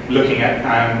to looking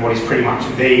at what is pretty much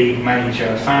the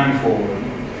major fan forum,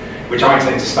 which I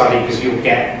tend to study because you'll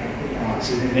get, this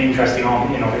is an interesting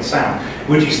argument in of itself.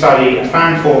 Would you study a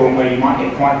fan forum where you might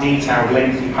get quite detailed,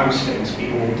 lengthy postings,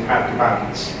 people want to have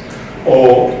debates?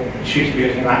 Or should you be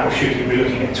looking at that, or should you be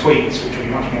looking at tweets, which will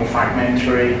be much more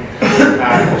fragmentary?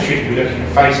 Or should you be looking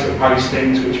at Facebook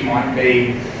postings, which might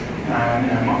be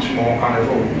much more kind of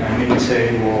Me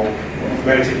Too or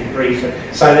relatively brief?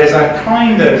 So there's a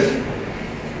kind of,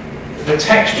 the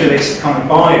textualist kind of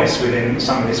bias within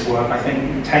some of this work, I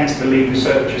think, tends to lead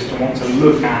researchers to want to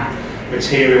look at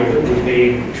material that would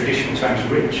be, in traditional terms,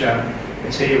 richer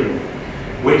material,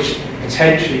 which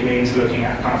potentially means looking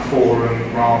at a kind of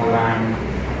forum rather than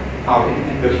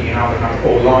looking in other kinds,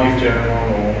 or live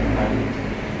journal, or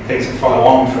things that follow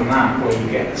on from that, where you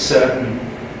get a certain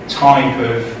type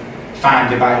of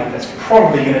fan debate that's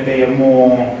probably going to be a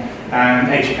more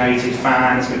educated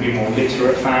fan, it's going to be more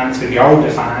literate fans, it's going to be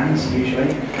older fans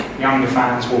usually. Younger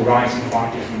fans will write in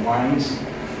quite different ways.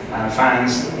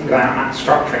 Fans without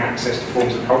structuring access to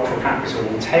forms of cultural capital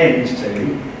will tend to,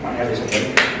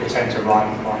 inevitably, will tend to write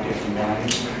in quite different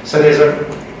ways. So there's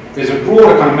a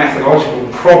broader kind of methodological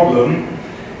problem,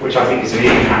 which I think is an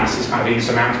impasse, is kind of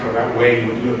insurmountable about where you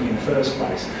would look in the first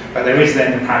place. But there is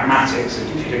then the pragmatics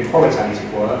of, if you're doing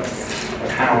qualitative work, of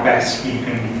how best you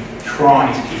can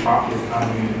try to keep up with the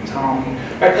moving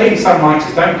target. But clearly some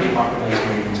writers don't keep up with those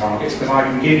moving targets, because I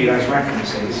can give you those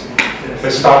references for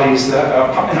studies that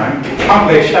are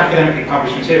published, academically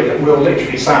published material that will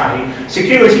literally say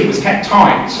security was kept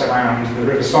tight around the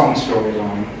River Song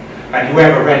storyline, and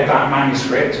whoever read that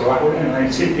manuscript, or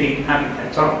they simply hadn't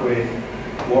kept up with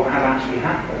what had actually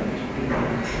happened.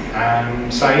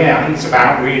 So yeah, I think it's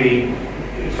about really,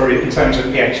 in terms of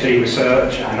PhD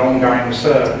research and ongoing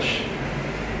research,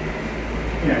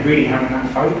 really having that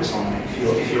focus on it.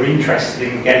 If you're interested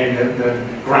in getting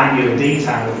the granular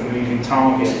detail of the moving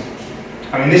target.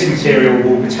 I mean, this material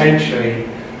will potentially,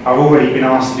 I've already been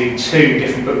asked to do 2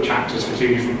 different book chapters for 2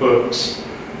 different books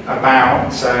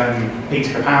about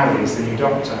Peter Capaldi's The New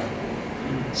Doctor.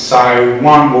 So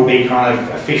one will be kind of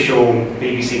official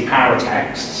BBC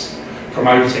paratexts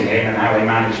promoting him and how they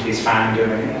managed his fandom,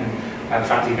 and the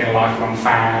fact he'd been a lifelong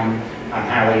fan, and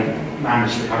how they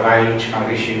managed the kind of age kind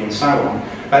of issue and so on.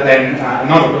 But then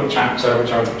another book chapter,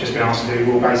 which I've just been asked to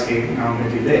do, will basically, I'm going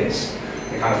to do this,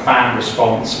 the kind of fan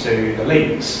response to the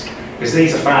leaks. Because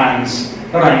these are fans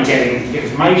not only getting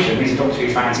information, these are Doctor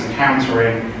Who fans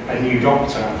encountering a new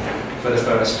Doctor for the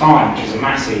first time, which is a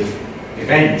massive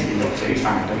event in Doctor Who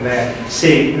fandom. They're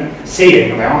seeing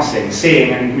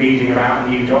and reading about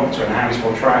a new Doctor and how he's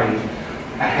portrayed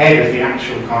ahead of the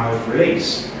actual kind of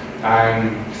release,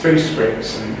 through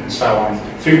scripts and so on,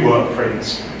 through work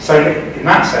prints. So in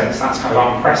that sense, that's kind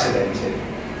of unprecedented.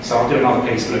 So I'll do another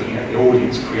piece looking at the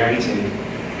audience creating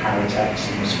paratexts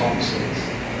and responses.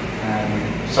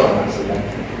 Sorry, that's a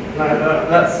length. No,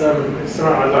 that's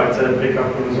something I'd like to pick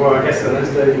up on as well. I guess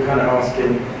as you're kind of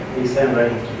asking, you sound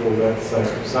like all that, so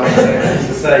it's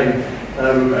the same.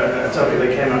 A topic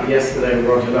that came up yesterday with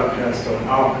Roger Luckhurst on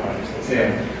archives.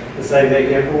 They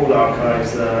say that all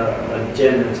archives are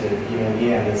generative.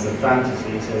 The end is a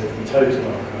fantasy. So it's the total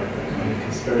archive that kind of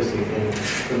conspiracy thing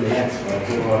from the X-Files.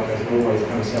 All archives are always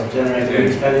kind of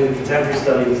self-generated. And in contemporary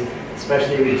studies,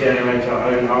 especially, we generate our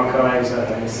own archives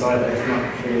inside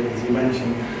ethnography, as you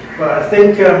mentioned. But I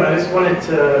think I just wanted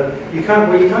to, you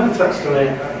kind of touched on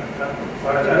it.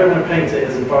 I don't want to paint it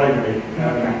as a binary,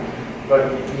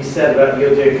 but you said that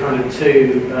you're doing kind of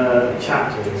two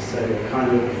chapters, so a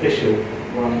kind of official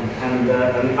one and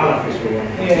an unofficial one.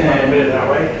 Yeah, put it that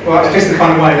way. Well, it's just the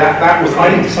kind of way that was. I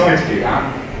didn't decide to do that,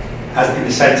 as in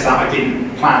the sense that I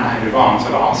didn't plan that in advance.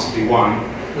 I got asked to do one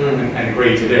and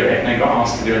agreed to do it, and then got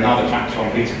asked to do another chapter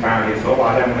on Peter Barry and thought, well,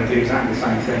 I don't want to do exactly the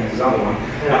same thing as this other one.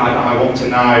 Yeah. And I want to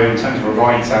know, in terms of a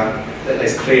writer, that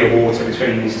there's clear water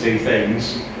between these two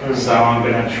things. So I'm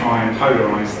going to try and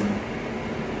polarise them.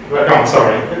 Right. Go on,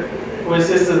 sorry. Was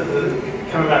this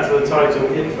coming back to the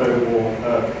title Info War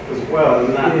as well?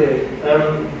 And that,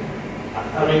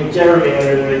 I mean, Jeremy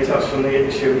already touched on the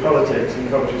issue of politics and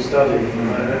cultural studies,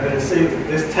 and it seems that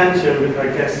this tension,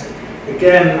 I guess,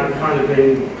 again, I'm kind of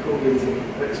being pulled into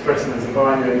expressing as a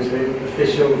binary between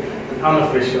official and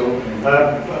unofficial.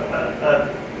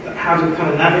 How do we kind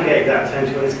of navigate that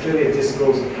tension? Well, it's clearly a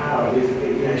discourse of power. These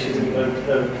issues of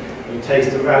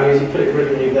taste and values. You put it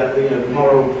brilliantly that the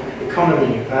moral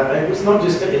economy. It's not an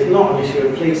issue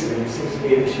of policing. It seems to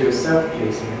be an issue of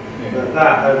self-policing. Yeah.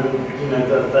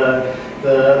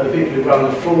 The people who run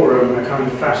the forum are kind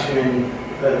of fashioning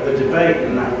the debate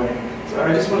in that way. So I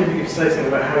just wondered if you could say something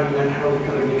about how we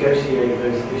kind of negotiate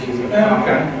those issues of power.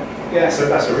 Okay. Yeah, so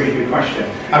that's a really good question.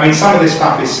 I mean, some of this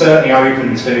stuff is certainly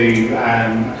open to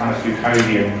kind of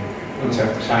Foucauldian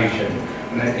interpretation.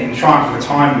 And in Triumph of the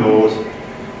Time Lord,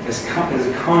 there's a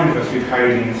kind of a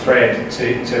Foucauldian thread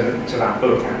to that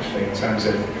book, actually, in terms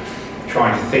of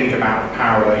trying to think about the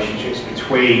power relationships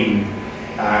between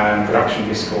production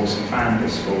discourse and fan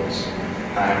discourse,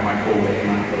 I call it in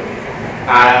that book.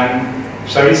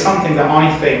 So it's something that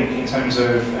I think, in terms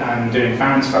of doing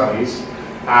fan studies,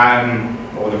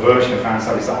 or the version of fan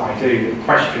studies that I do, the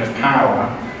question of power,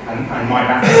 and my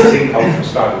background is in cultural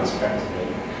studies, effectively.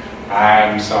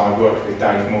 So I worked with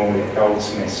Dave Morley at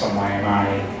Goldsmiths on my MA,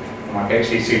 and my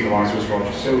PhD supervisor was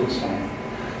Roger Silverstone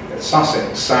at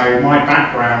Sussex. So my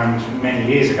background many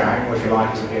years ago, or if you like,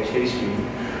 as a PhD student,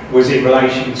 was in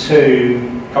relation to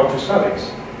cultural studies,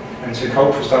 and to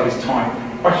cultural studies type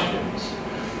questions.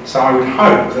 So I would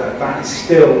hope that that is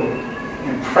still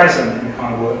present in the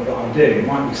kind of work that I do. It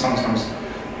might be sometimes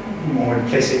more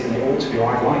implicit than it ought to be, or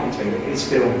I'd like it to, but it's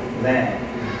still there,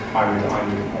 I would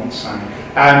want to say.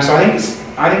 So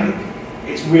I think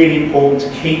it's really important to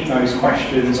keep those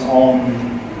questions on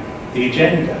the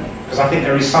agenda, because I think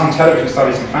there is some television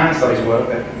studies and fan studies work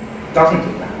that doesn't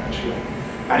do that, actually.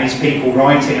 And it's people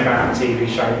writing about a TV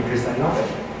show because they love it.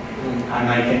 And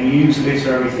they can use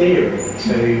literary theory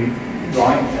to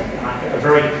write a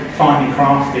very finely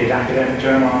crafted academic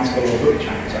journal article or book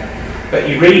chapter. But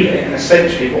you read it, and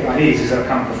essentially what that is a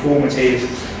kind of performative,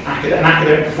 an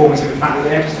academic performance of the fact that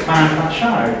they're just a fan of that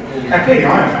show. Now clearly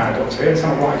I'm a fan of Doctor Who, and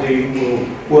some of what I do will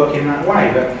work in that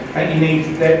way, but I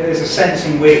think there's a sense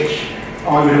in which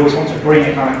I would always want to bring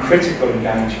a kind of critical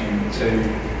engagement to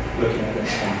looking at this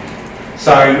stuff.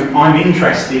 So I'm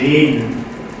interested in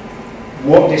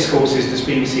what discourses does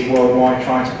BBC Worldwide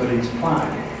try to put into play.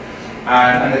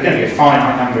 And there's going to be a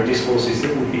finite number of discourses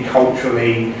that would be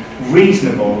culturally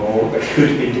reasonable or that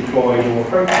could be deployed or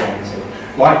appropriated.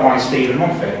 Likewise, Stephen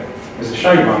Moffat, as a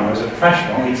showrunner, as a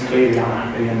professional, he's clearly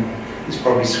unhappy and he's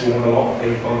probably sworn a lot of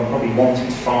people and probably wanted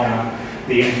to fire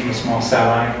the infamous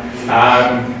Marcello.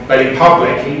 But in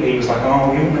public, he was like,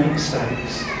 oh, you'll make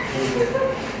mistakes.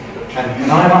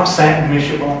 And I'm upset and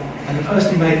miserable, and the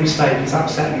person who made the mistake is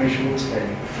upset and miserable too.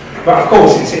 But of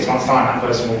course, in 6 months' time, that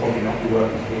person will probably not be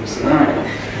working for BBC. But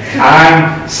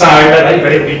it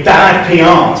would be bad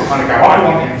PR to kind of go, I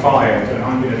want him fired, and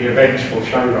I'm going to be a vengeful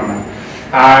showrunner,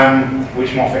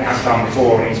 which Moffat has done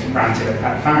before, and he's ranted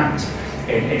at fans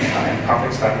in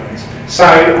public statements. So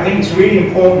I think it's really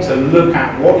important to look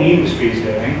at what the industry is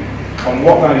doing, on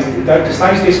what those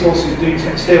discourses do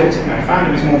still,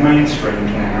 fandom is more mainstream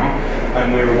now,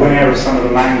 and we're aware of some of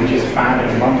the languages of fandom,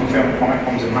 and London Film and Comic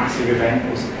Con's a massive event,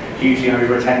 it was hugely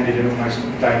over-attended and almost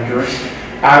dangerous.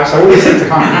 So all these things are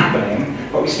kind of happening,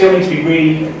 but we still need to be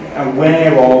really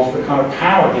aware of the kind of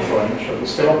power differential that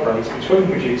still operates between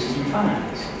producers and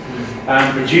fans.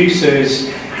 Producers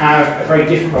have a very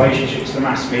different relationship to the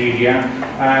mass media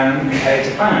compared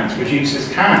to fans. Producers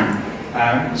can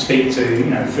speak to,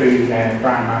 through their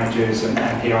brand managers and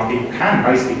PR people, can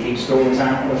basically keep stories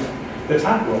out of the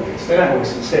tabloids. They don't always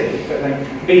succeed, but then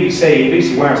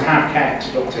BBC Wales have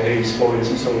kept Doctor Who spoilers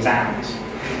and stories out of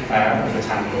the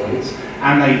tabloids.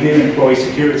 and they do employ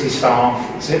security staff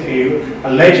who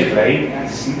allegedly,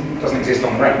 this doesn't exist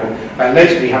on the record, they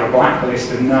allegedly have a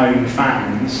blacklist of known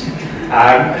fans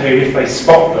who, if they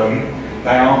spot them,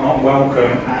 they are not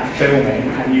welcome at filming,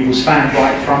 and you will stand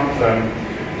right in front of them,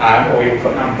 or you'll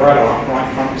put an umbrella up right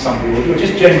in front of somebody, or you're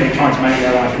just generally trying to make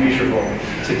their life miserable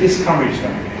to discourage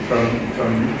them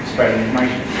from spreading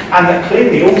information. And that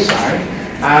clearly also,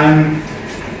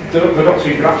 the Doctor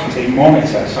Who production team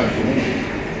monitor social media.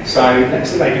 So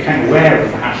they became aware of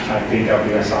the hashtag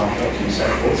DWS after Doctor Who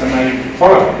reports, and they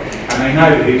follow it, and they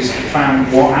know who's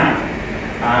found what out,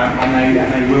 and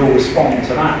they will respond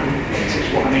to that. This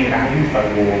is what I mean about info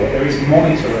war. There is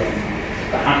monitoring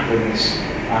that happens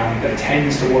that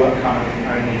tends to work kind of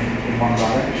only in one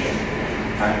direction.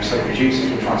 So producers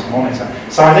will try to monitor.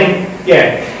 So I think,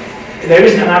 yeah, there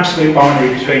isn't an absolute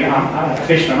binary between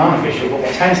official and unofficial, but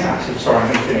what tends to happen, sorry,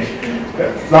 I'm going to finish.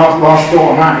 But last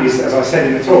thought on that is, as I said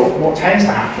in the talk, what tends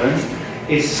to happen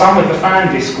is some of the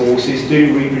fan discourses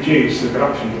do reproduce the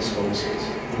production discourses.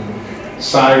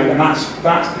 So, and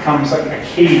that becomes a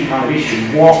key kind of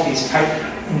issue.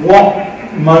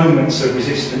 What moments of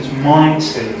resistance might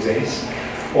still exist,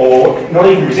 or not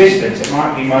even resistance, it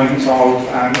might be moments of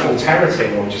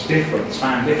alterity or just difference,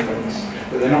 fan difference,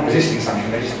 but they're not resisting something,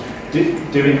 they're just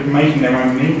making their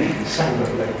own meaning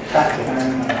separately.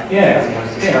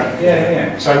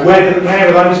 Yeah. So where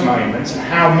are those moments, and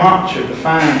how much of the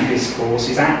fan discourse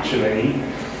is actually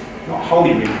not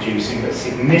wholly reproducing, but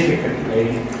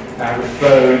significantly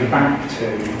referring back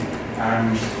to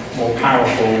more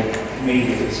powerful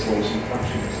media discourse and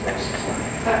production discourse?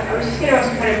 I was just going to ask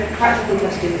a kind of practical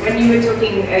question. When you were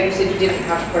talking, you said you didn't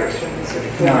have quotes from the sort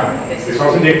of forum. No, because I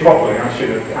wasn't doing it properly. I should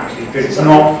have actually, because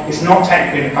it's not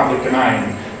technically in the public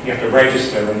domain. You have to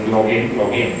register and log in.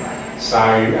 So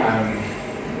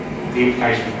the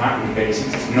implication from that would be,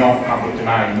 since it's not public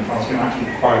domain, if I was going to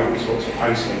actually quote all sorts of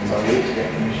postings, I ought to get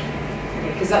permission.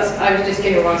 Because I was just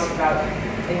going to ask about,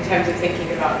 in terms of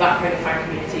thinking about that kind of fan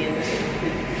community and the sort of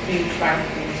the huge fan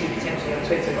community potentially on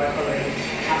Twitter by following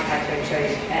hashtags when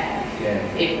shows air,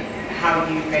 how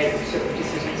you make sort of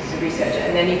decisions as a researcher.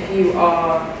 And then if you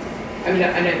are, I mean,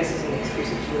 I know this isn't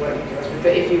exclusive to the work you do,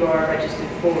 but if you are a registered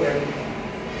forum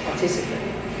participant,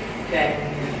 then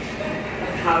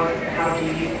how do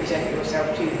you present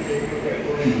yourself to the people that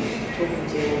you're talking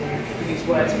to, or use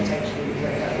words potentially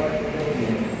where that work will be?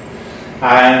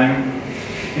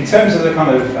 In terms of the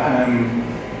kind of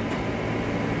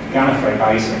Gallifrey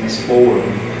base on this forum,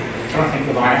 I'm trying to think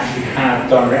that I actually have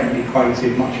directly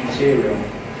quoted much material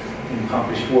in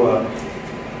published work. I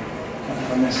don't know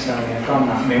if I necessarily have done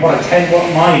that. I mean, what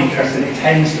my interest in it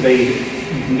tends to be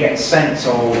that you can get a sense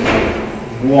of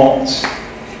what,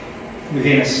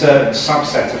 within a certain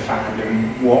subset of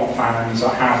fandom, how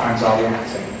fans are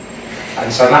reacting.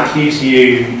 And so that gives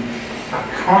you a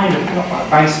kind of, not like a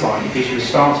baseline, it gives you a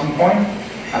starting point.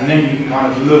 And then you can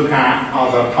kind of look at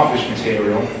other published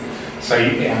material. So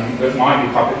that might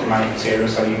be public domain material,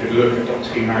 so you could look at Doctor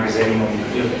Who magazine, or you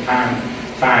could look at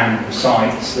fan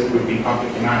sites that would be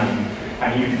public domain,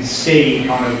 and you can see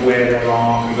kind of where there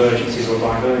are convergences or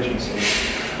divergences.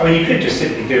 I mean, you could just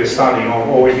simply do a study,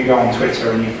 or if you go on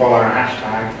Twitter and you follow a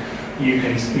hashtag, you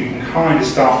can kind of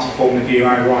start to form the view,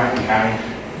 oh right, okay,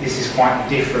 this is quite a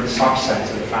different subset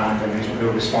of the fandom who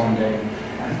are responding.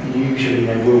 Usually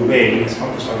there will be, it's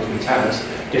not just what we tell us,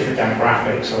 different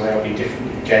demographics, or there will be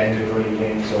different gendered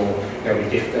readings, or there will be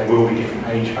different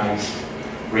age-based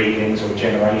readings or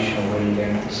generational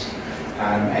readings.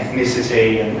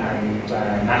 Ethnicity and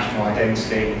national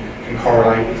identity can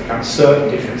correlate with kind of certain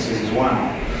differences as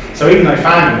well. So even though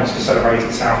fandom wants to celebrate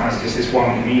itself as just this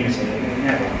one community, it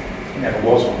never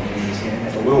was one community, and it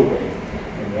never will be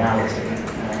in reality.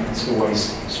 It's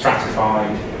always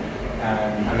stratified.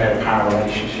 And there are power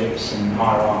relationships and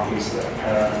hierarchies that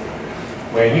occur,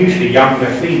 where usually younger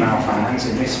female fans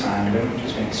in this fandom, which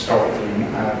has been historically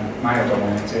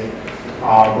male-dominated,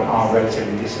 are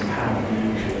relatively disempowered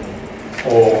usually,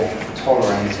 or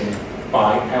tolerated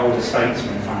by elder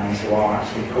statesmen fans who are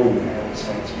actually called elder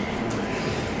statesmen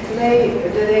fans. Do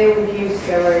they all use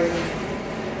their own?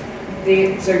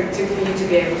 So for you to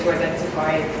be able to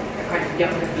identify a kind of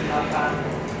younger female fan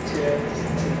to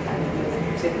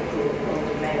typical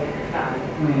older male fan.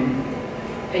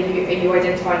 Are you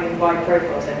identifying them by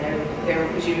profiles, and they're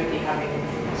presumably having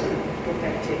sort of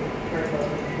authentic profiles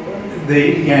on the forum?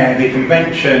 The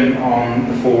convention on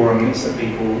the forum is that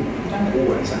people, don't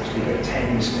always actually, but it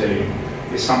tends to,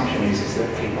 the assumption is that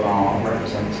people are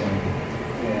representing.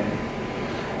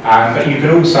 But you can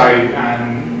also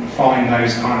find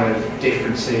those kind of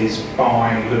differences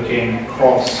by looking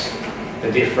across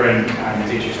the different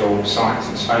digital sites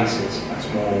and spaces. That's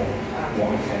more what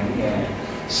I think,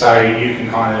 yeah. So you can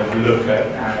kind of look at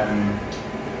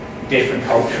different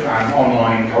cultural,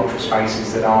 online cultural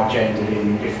spaces that are gendered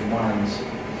in different ways.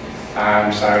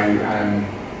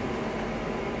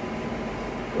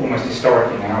 Almost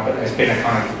historically now, but there's been a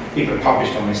kind of, people have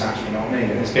published on this actually, not me,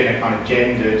 but there's been a kind of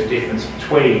gendered difference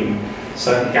between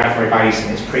certainly Gallifrey Base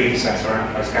and its predecessor,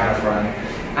 Outpost Gallifrey,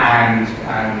 and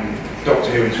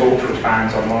Doctor Who and Torchwood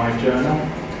fans on LiveJournal.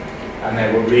 And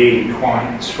there were really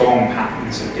quite strong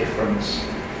patterns of difference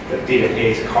that did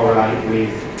appear to correlate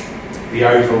with the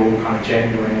overall kind of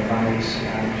gendering of those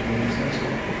communities.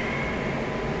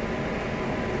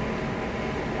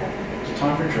 Is it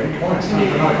time for a drink? Oh, it's time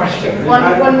for another question. One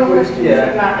more question from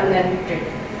Matt and then drink.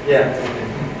 Yeah.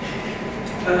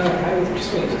 I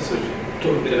just wanted to sort of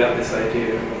talk a bit about this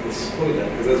idea of the spoiler,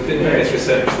 because there's been various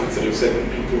research that sort of said that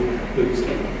people who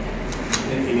sort of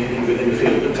within the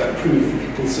field looked at prove that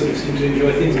people sort of seem to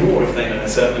enjoy things more if they know a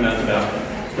certain amount about them.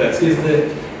 First, is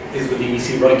the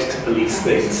BBC right to police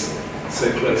things so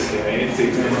closely? I mean, it's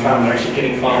found they're actually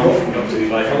getting far more from Doctor Who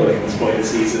by following the spoiler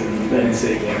season and then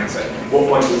seeing it. So, what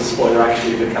point does the spoiler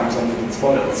actually become something that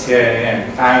spoils?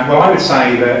 Yeah. Well, I would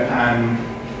say that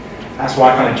that's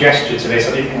why I kind of gestured to this.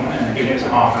 I didn't want to, given it was a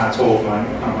half-hour talk, and I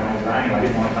kind of went over that anyway. I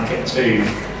didn't want to kind of get too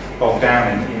bogged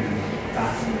down in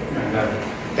that, the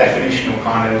definitional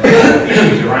kind of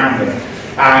issues around it.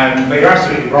 But you're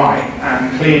absolutely right.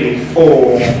 Clearly,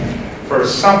 for a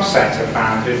subset of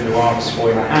fans who are the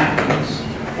spoiler hounds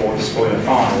or the spoiler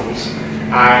files,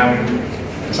 and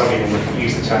some people would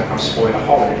use the term kind of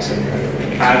spoilerholics,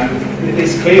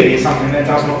 this clearly is something that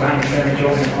does not damage their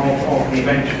enjoyment of the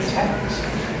eventual text.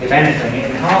 If anything,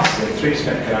 it enhances it through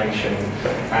speculation,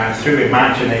 through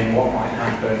imagining what might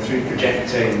happen, through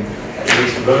projecting at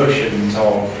least versions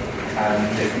of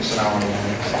different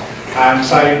scenarios.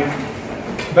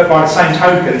 But by the same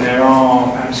token, there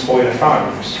are spoiler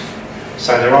foes.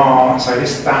 So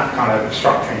that kind of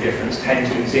structuring difference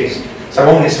tends to exist. So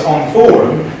on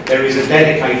forum, there is a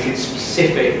dedicated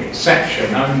specific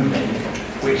section only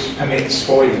which permits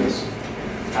spoilers.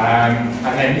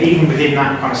 And then even within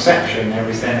that kind of section, there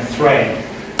is then a thread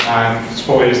for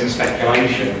spoilers and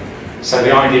speculation. So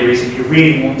the idea is if you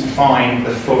really want to find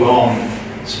the full-on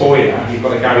spoiler, you've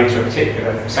got to go into a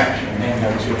particular section and then go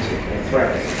to a particular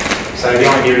thread. So the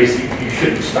idea is you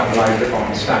shouldn't stumble over it by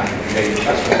mistake.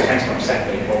 That's what tends to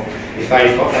upset people. If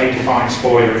they define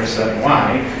spoiler in a certain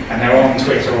way, and they're on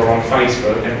Twitter or on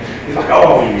Facebook, and it's like,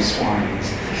 oh, you swines.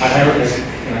 I know there's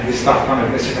this stuff kind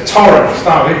of, it's just a torrent of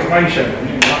stuff, information, and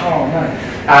you're like, oh no.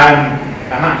 And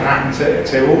that can happen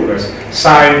to all of us. So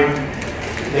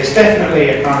there's definitely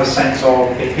a kind of sense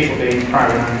of people being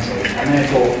pro-romantic, and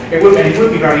therefore it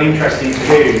would be very interesting to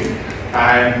do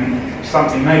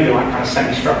something maybe like kind of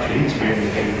semi-structured interviewing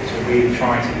with people to really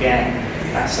try to get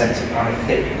that sense of kind of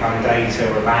thick kind of data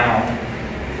about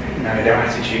their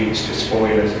attitudes to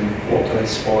spoilers and what do they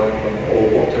spoil or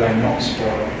what do they not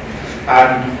spoil.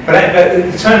 But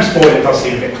the term spoiler does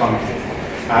seem a bit clunky.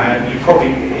 You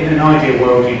probably, in an ideal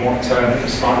world, you'd want a term that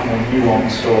was slightly more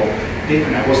nuanced or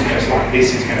different. It wasn't just like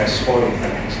this is going to spoil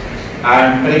things.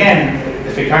 But again,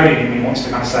 the Foucauldian in me wants to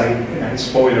kind of say, the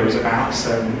spoiler is about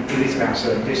certain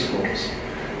discourse,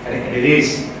 and it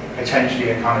is potentially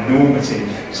a kind of normative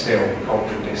still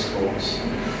cultural discourse,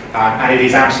 and it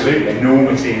is absolutely a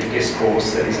normative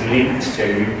discourse that is linked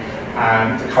to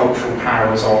the cultural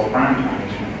powers of brand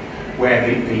management, where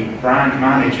the brand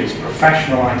manager's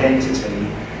professional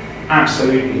identity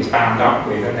absolutely is bound up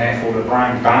with, and therefore the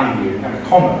brand value and the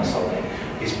commerce of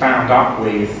it is bound up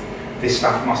with. This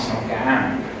stuff must not get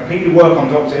out. And people who work on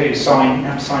Doctor Who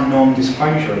have to sign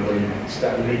non-disclosure agreements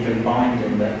that are legally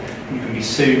binding, that you can be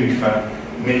sued for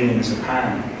millions of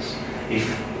pounds if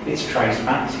it's traced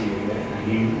back to you that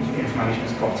information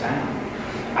has got out.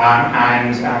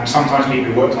 And sometimes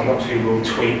people who worked on Doctor Who will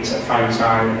tweet a photo,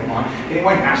 and it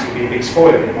won't actually be a big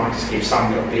spoiler, it might just give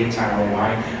some little detail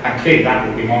away, and clearly that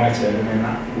will be monitored and then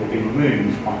that will be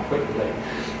removed quite quickly.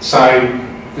 So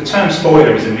the term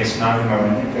spoiler is a misnomer,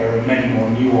 and there are many more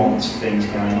nuanced things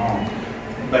going on.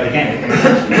 But again,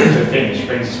 to finish,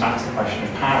 brings us back to the question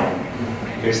of power.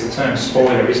 Because the term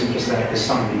spoiler isn't just there because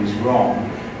somebody was wrong,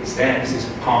 it's there because it's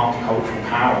part of cultural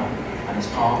power, and it's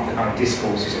part of the kind of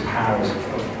discourses and powers of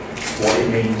what it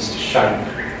means to shape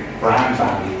brand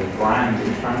value, the brand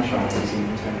in franchises in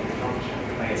contemporary culture.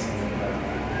 I guess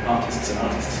artists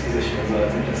and musicians as well,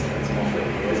 it's an awful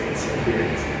it's so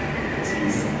curious. Because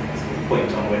he's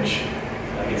point on which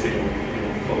I guess it all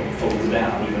falls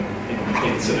down, even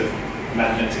in sort of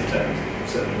imaginative terms,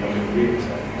 certainly not in real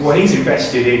terms. Well, he's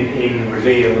invested in the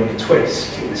reveal and the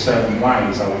twist in certain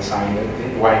ways, I would say.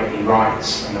 That the way that he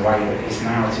writes and the way that his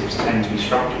narratives tend to be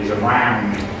structured is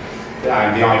around the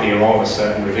idea of a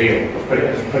certain reveal, of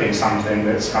putting something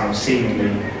that's kind of seemingly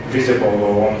visible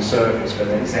or on the surface, but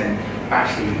then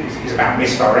actually it's about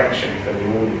misdirection for the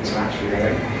audience, and actually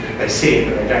they see it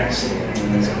but they don't see it, and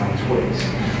then there's a kind of twist.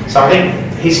 So I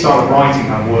think his style of writing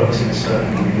kind of works in a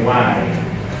certain way.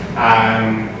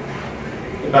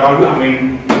 But I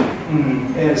mean,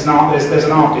 there's an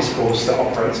art discourse that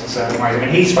operates in certain ways. I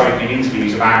mean, he's spoken in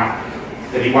interviews about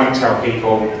that he won't tell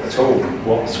people at all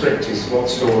what the script is, what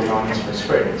storyline is for a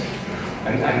script.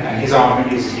 And his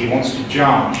argument is he wants to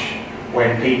judge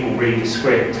when people read the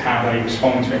script, how they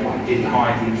respond to it, like did he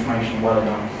hide the information well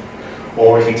enough?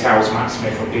 Or if he tells Matt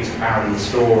Smith or Peter Powell the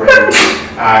story,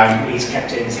 he's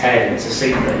kept it in his head and it's a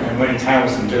secret. And when he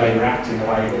tells them, do they react in the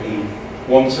way that he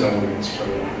wants an audience to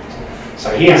react?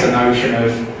 So he has a notion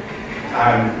of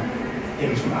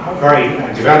a very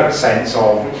developed sense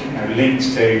of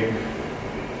links to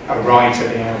a writer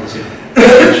being able to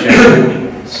judge their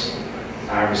audience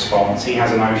response. He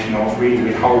has a notion of really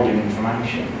withholding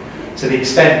information to the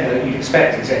extent that you'd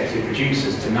expect executive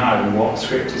producers to know what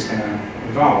script is going to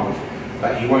involve,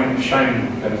 but he won't have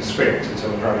shown them the script until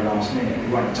the very last minute.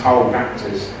 He won't have told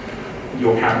actors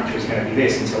your character is going to be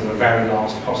this until the very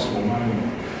last possible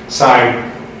moment. So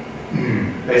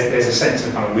there's a sense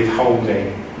of kind of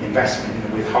withholding, investment in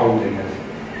the withholding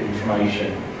of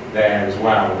information there as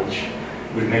well, which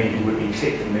would mean he would be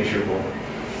particularly miserable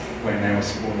when there were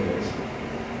spoilers.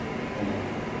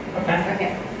 Okay.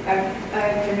 Okay.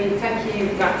 Thank you,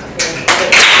 Matt, for